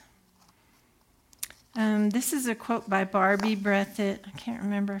us. This is a quote by Barbie Breathitt. I can't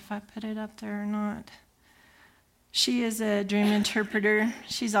remember if I put it up there or not. She is a dream interpreter.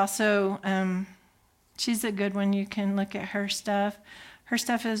 She's also, she's a good one. You can look at her stuff. Her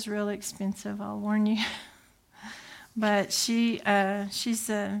stuff is real expensive, I'll warn you. But she's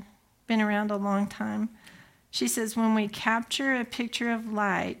been around a long time. She says, when we capture a picture of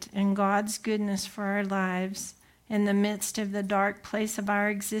light and God's goodness for our lives in the midst of the dark place of our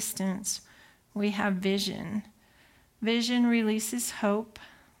existence, we have vision. Vision releases hope.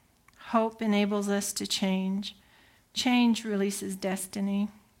 Hope enables us to change. Change releases destiny.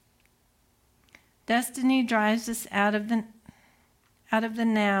 Destiny drives us out of the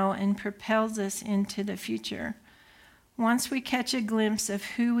now and propels us into the future. Once we catch a glimpse of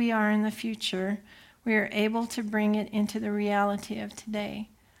who we are in the future, we are able to bring it into the reality of today.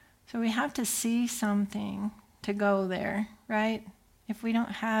 So we have to see something to go there, right? If we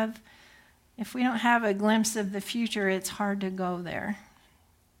don't have a glimpse of the future, it's hard to go there.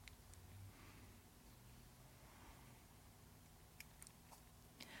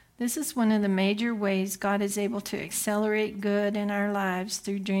 This is one of the major ways God is able to accelerate good in our lives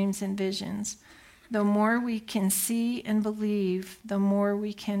through dreams and visions. The more we can see and believe, the more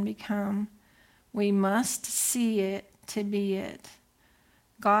we can become. We must see it to be it.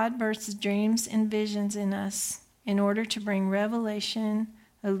 God births dreams and visions in us in order to bring revelation,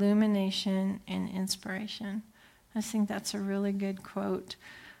 illumination, and inspiration. I think that's a really good quote.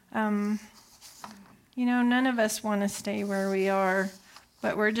 None of us want to stay where we are,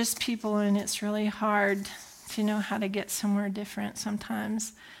 but we're just people, and it's really hard to know how to get somewhere different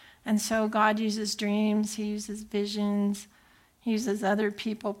sometimes. And so God uses dreams, he uses visions, he uses other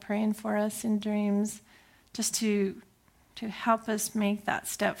people praying for us in dreams just to help us make that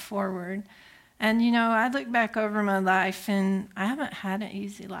step forward. And, I look back over my life, and I haven't had an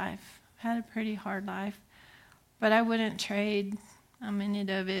easy life. I've had a pretty hard life. But I wouldn't trade a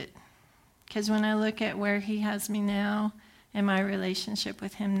minute of it. Because when I look at where he has me now and my relationship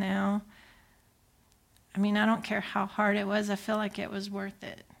with him now, I don't care how hard it was. I feel like it was worth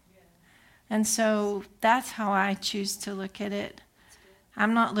it. And so that's how I choose to look at it.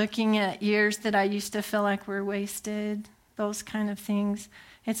 I'm not looking at years that I used to feel like were wasted, those kind of things.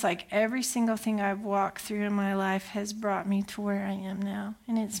 It's like every single thing I've walked through in my life has brought me to where I am now,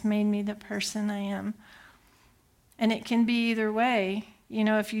 and it's made me the person I am. And it can be either way.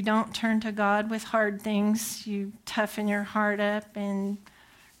 If you don't turn to God with hard things, you toughen your heart up and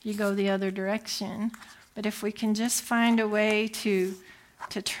you go the other direction. But if we can just find a way to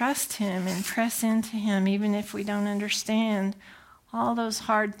trust him and press into him, even if we don't understand all those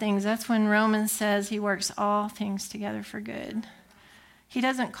hard things, that's when Romans says he works all things together for good. He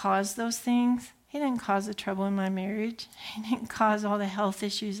doesn't cause those things. He didn't cause the trouble in my marriage. He didn't cause all the health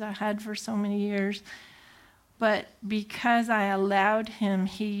issues I had for so many years. But because I allowed him,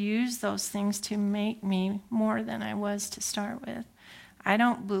 he used those things to make me more than I was to start with. I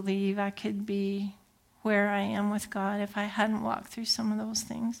don't believe I could be where I am with God if I hadn't walked through some of those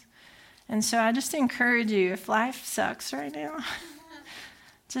things. And so I just encourage you, if life sucks right now,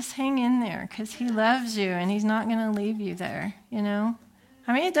 just hang in there, because he loves you and he's not going to leave you there,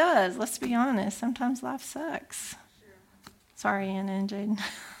 It does. Let's be honest. Sometimes life sucks. Sorry, Anna and Jaden.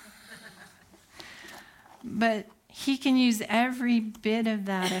 But he can use every bit of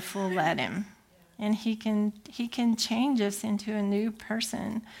that if we'll let him. and he can change us into a new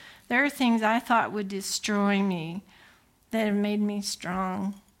person. There are things I thought would destroy me that have made me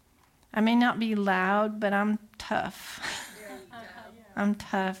strong. I may not be loud, but I'm tough. I'm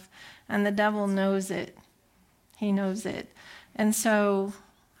tough. And the devil knows it. He knows it. And so,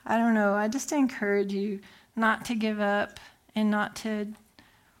 I don't know, I just encourage you not to give up and not to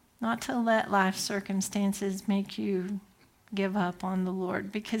let life circumstances make you give up on the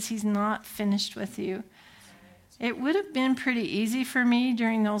Lord, because he's not finished with you. It would have been pretty easy for me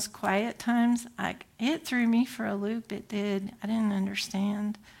during those quiet times. It threw me for a loop. It did. I didn't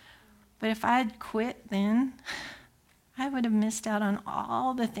understand. But if I had quit then, I would have missed out on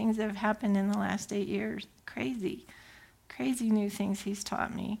all the things that have happened in the last 8 years. Crazy new things he's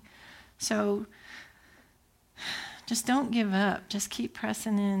taught me. So just don't give up. Just keep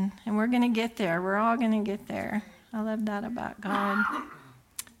pressing in. And we're going to get there. We're all going to get there. I love that about God.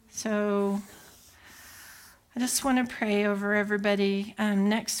 So I just want to pray over everybody.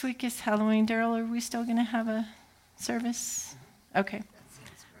 Next week is Halloween. Daryl, are we still going to have a service? Okay.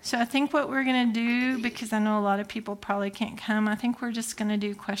 So I think what we're going to do, because I know a lot of people probably can't come, I think we're just going to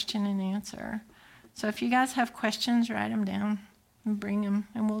do question and answer. So if you guys have questions, write them down and bring them,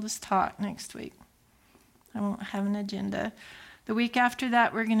 and we'll just talk next week. I won't have an agenda. The week after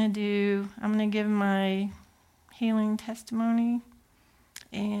that, I'm going to give my healing testimony,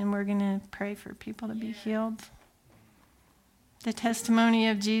 and we're going to pray for people to be healed. The testimony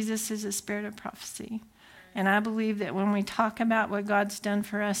of Jesus is a spirit of prophecy. And I believe that when we talk about what God's done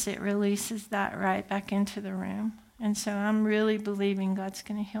for us, it releases that right back into the room. And so I'm really believing God's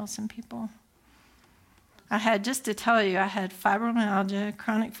going to heal some people. Just to tell you, I had fibromyalgia,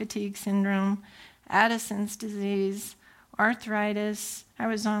 chronic fatigue syndrome, Addison's disease, arthritis. I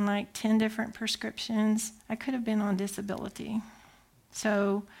was on like 10 different prescriptions. I could have been on disability.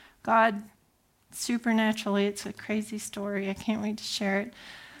 So God, supernaturally, it's a crazy story. I can't wait to share it.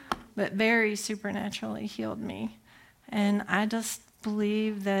 But very supernaturally healed me. And I just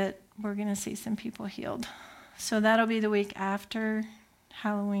believe that we're going to see some people healed. So that'll be the week after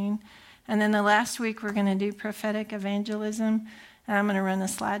Halloween. And then the last week, we're going to do prophetic evangelism. And I'm going to run a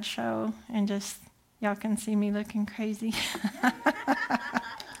slideshow, and just, y'all can see me looking crazy.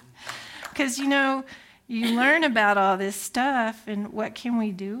 Because, you learn about all this stuff, and what can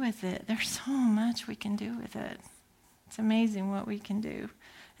we do with it? There's so much we can do with it. It's amazing what we can do.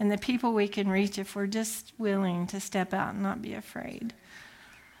 And the people we can reach if we're just willing to step out and not be afraid.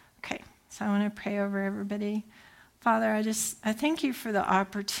 Okay, so I want to pray over everybody. Father, I thank you for the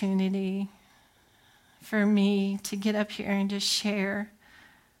opportunity for me to get up here and just share.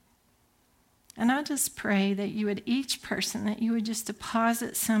 And I just pray that you would, each person, that you would just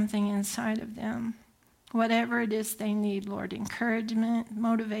deposit something inside of them. Whatever it is they need, Lord, encouragement,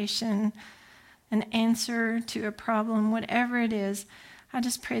 motivation, an answer to a problem, whatever it is, I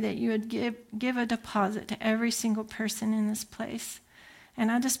just pray that you would give a deposit to every single person in this place.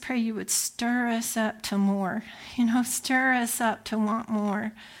 And I just pray you would stir us up to more. Stir us up to want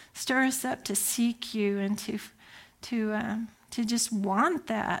more. Stir us up to seek you and to just want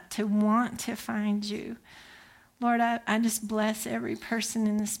that, to want to find you. Lord, I just bless every person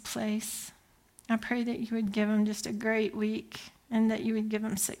in this place. I pray that you would give them just a great week, and that you would give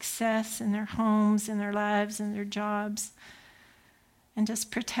them success in their homes, in their lives, in their jobs. And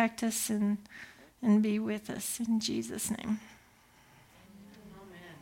just protect us and be with us in Jesus' name.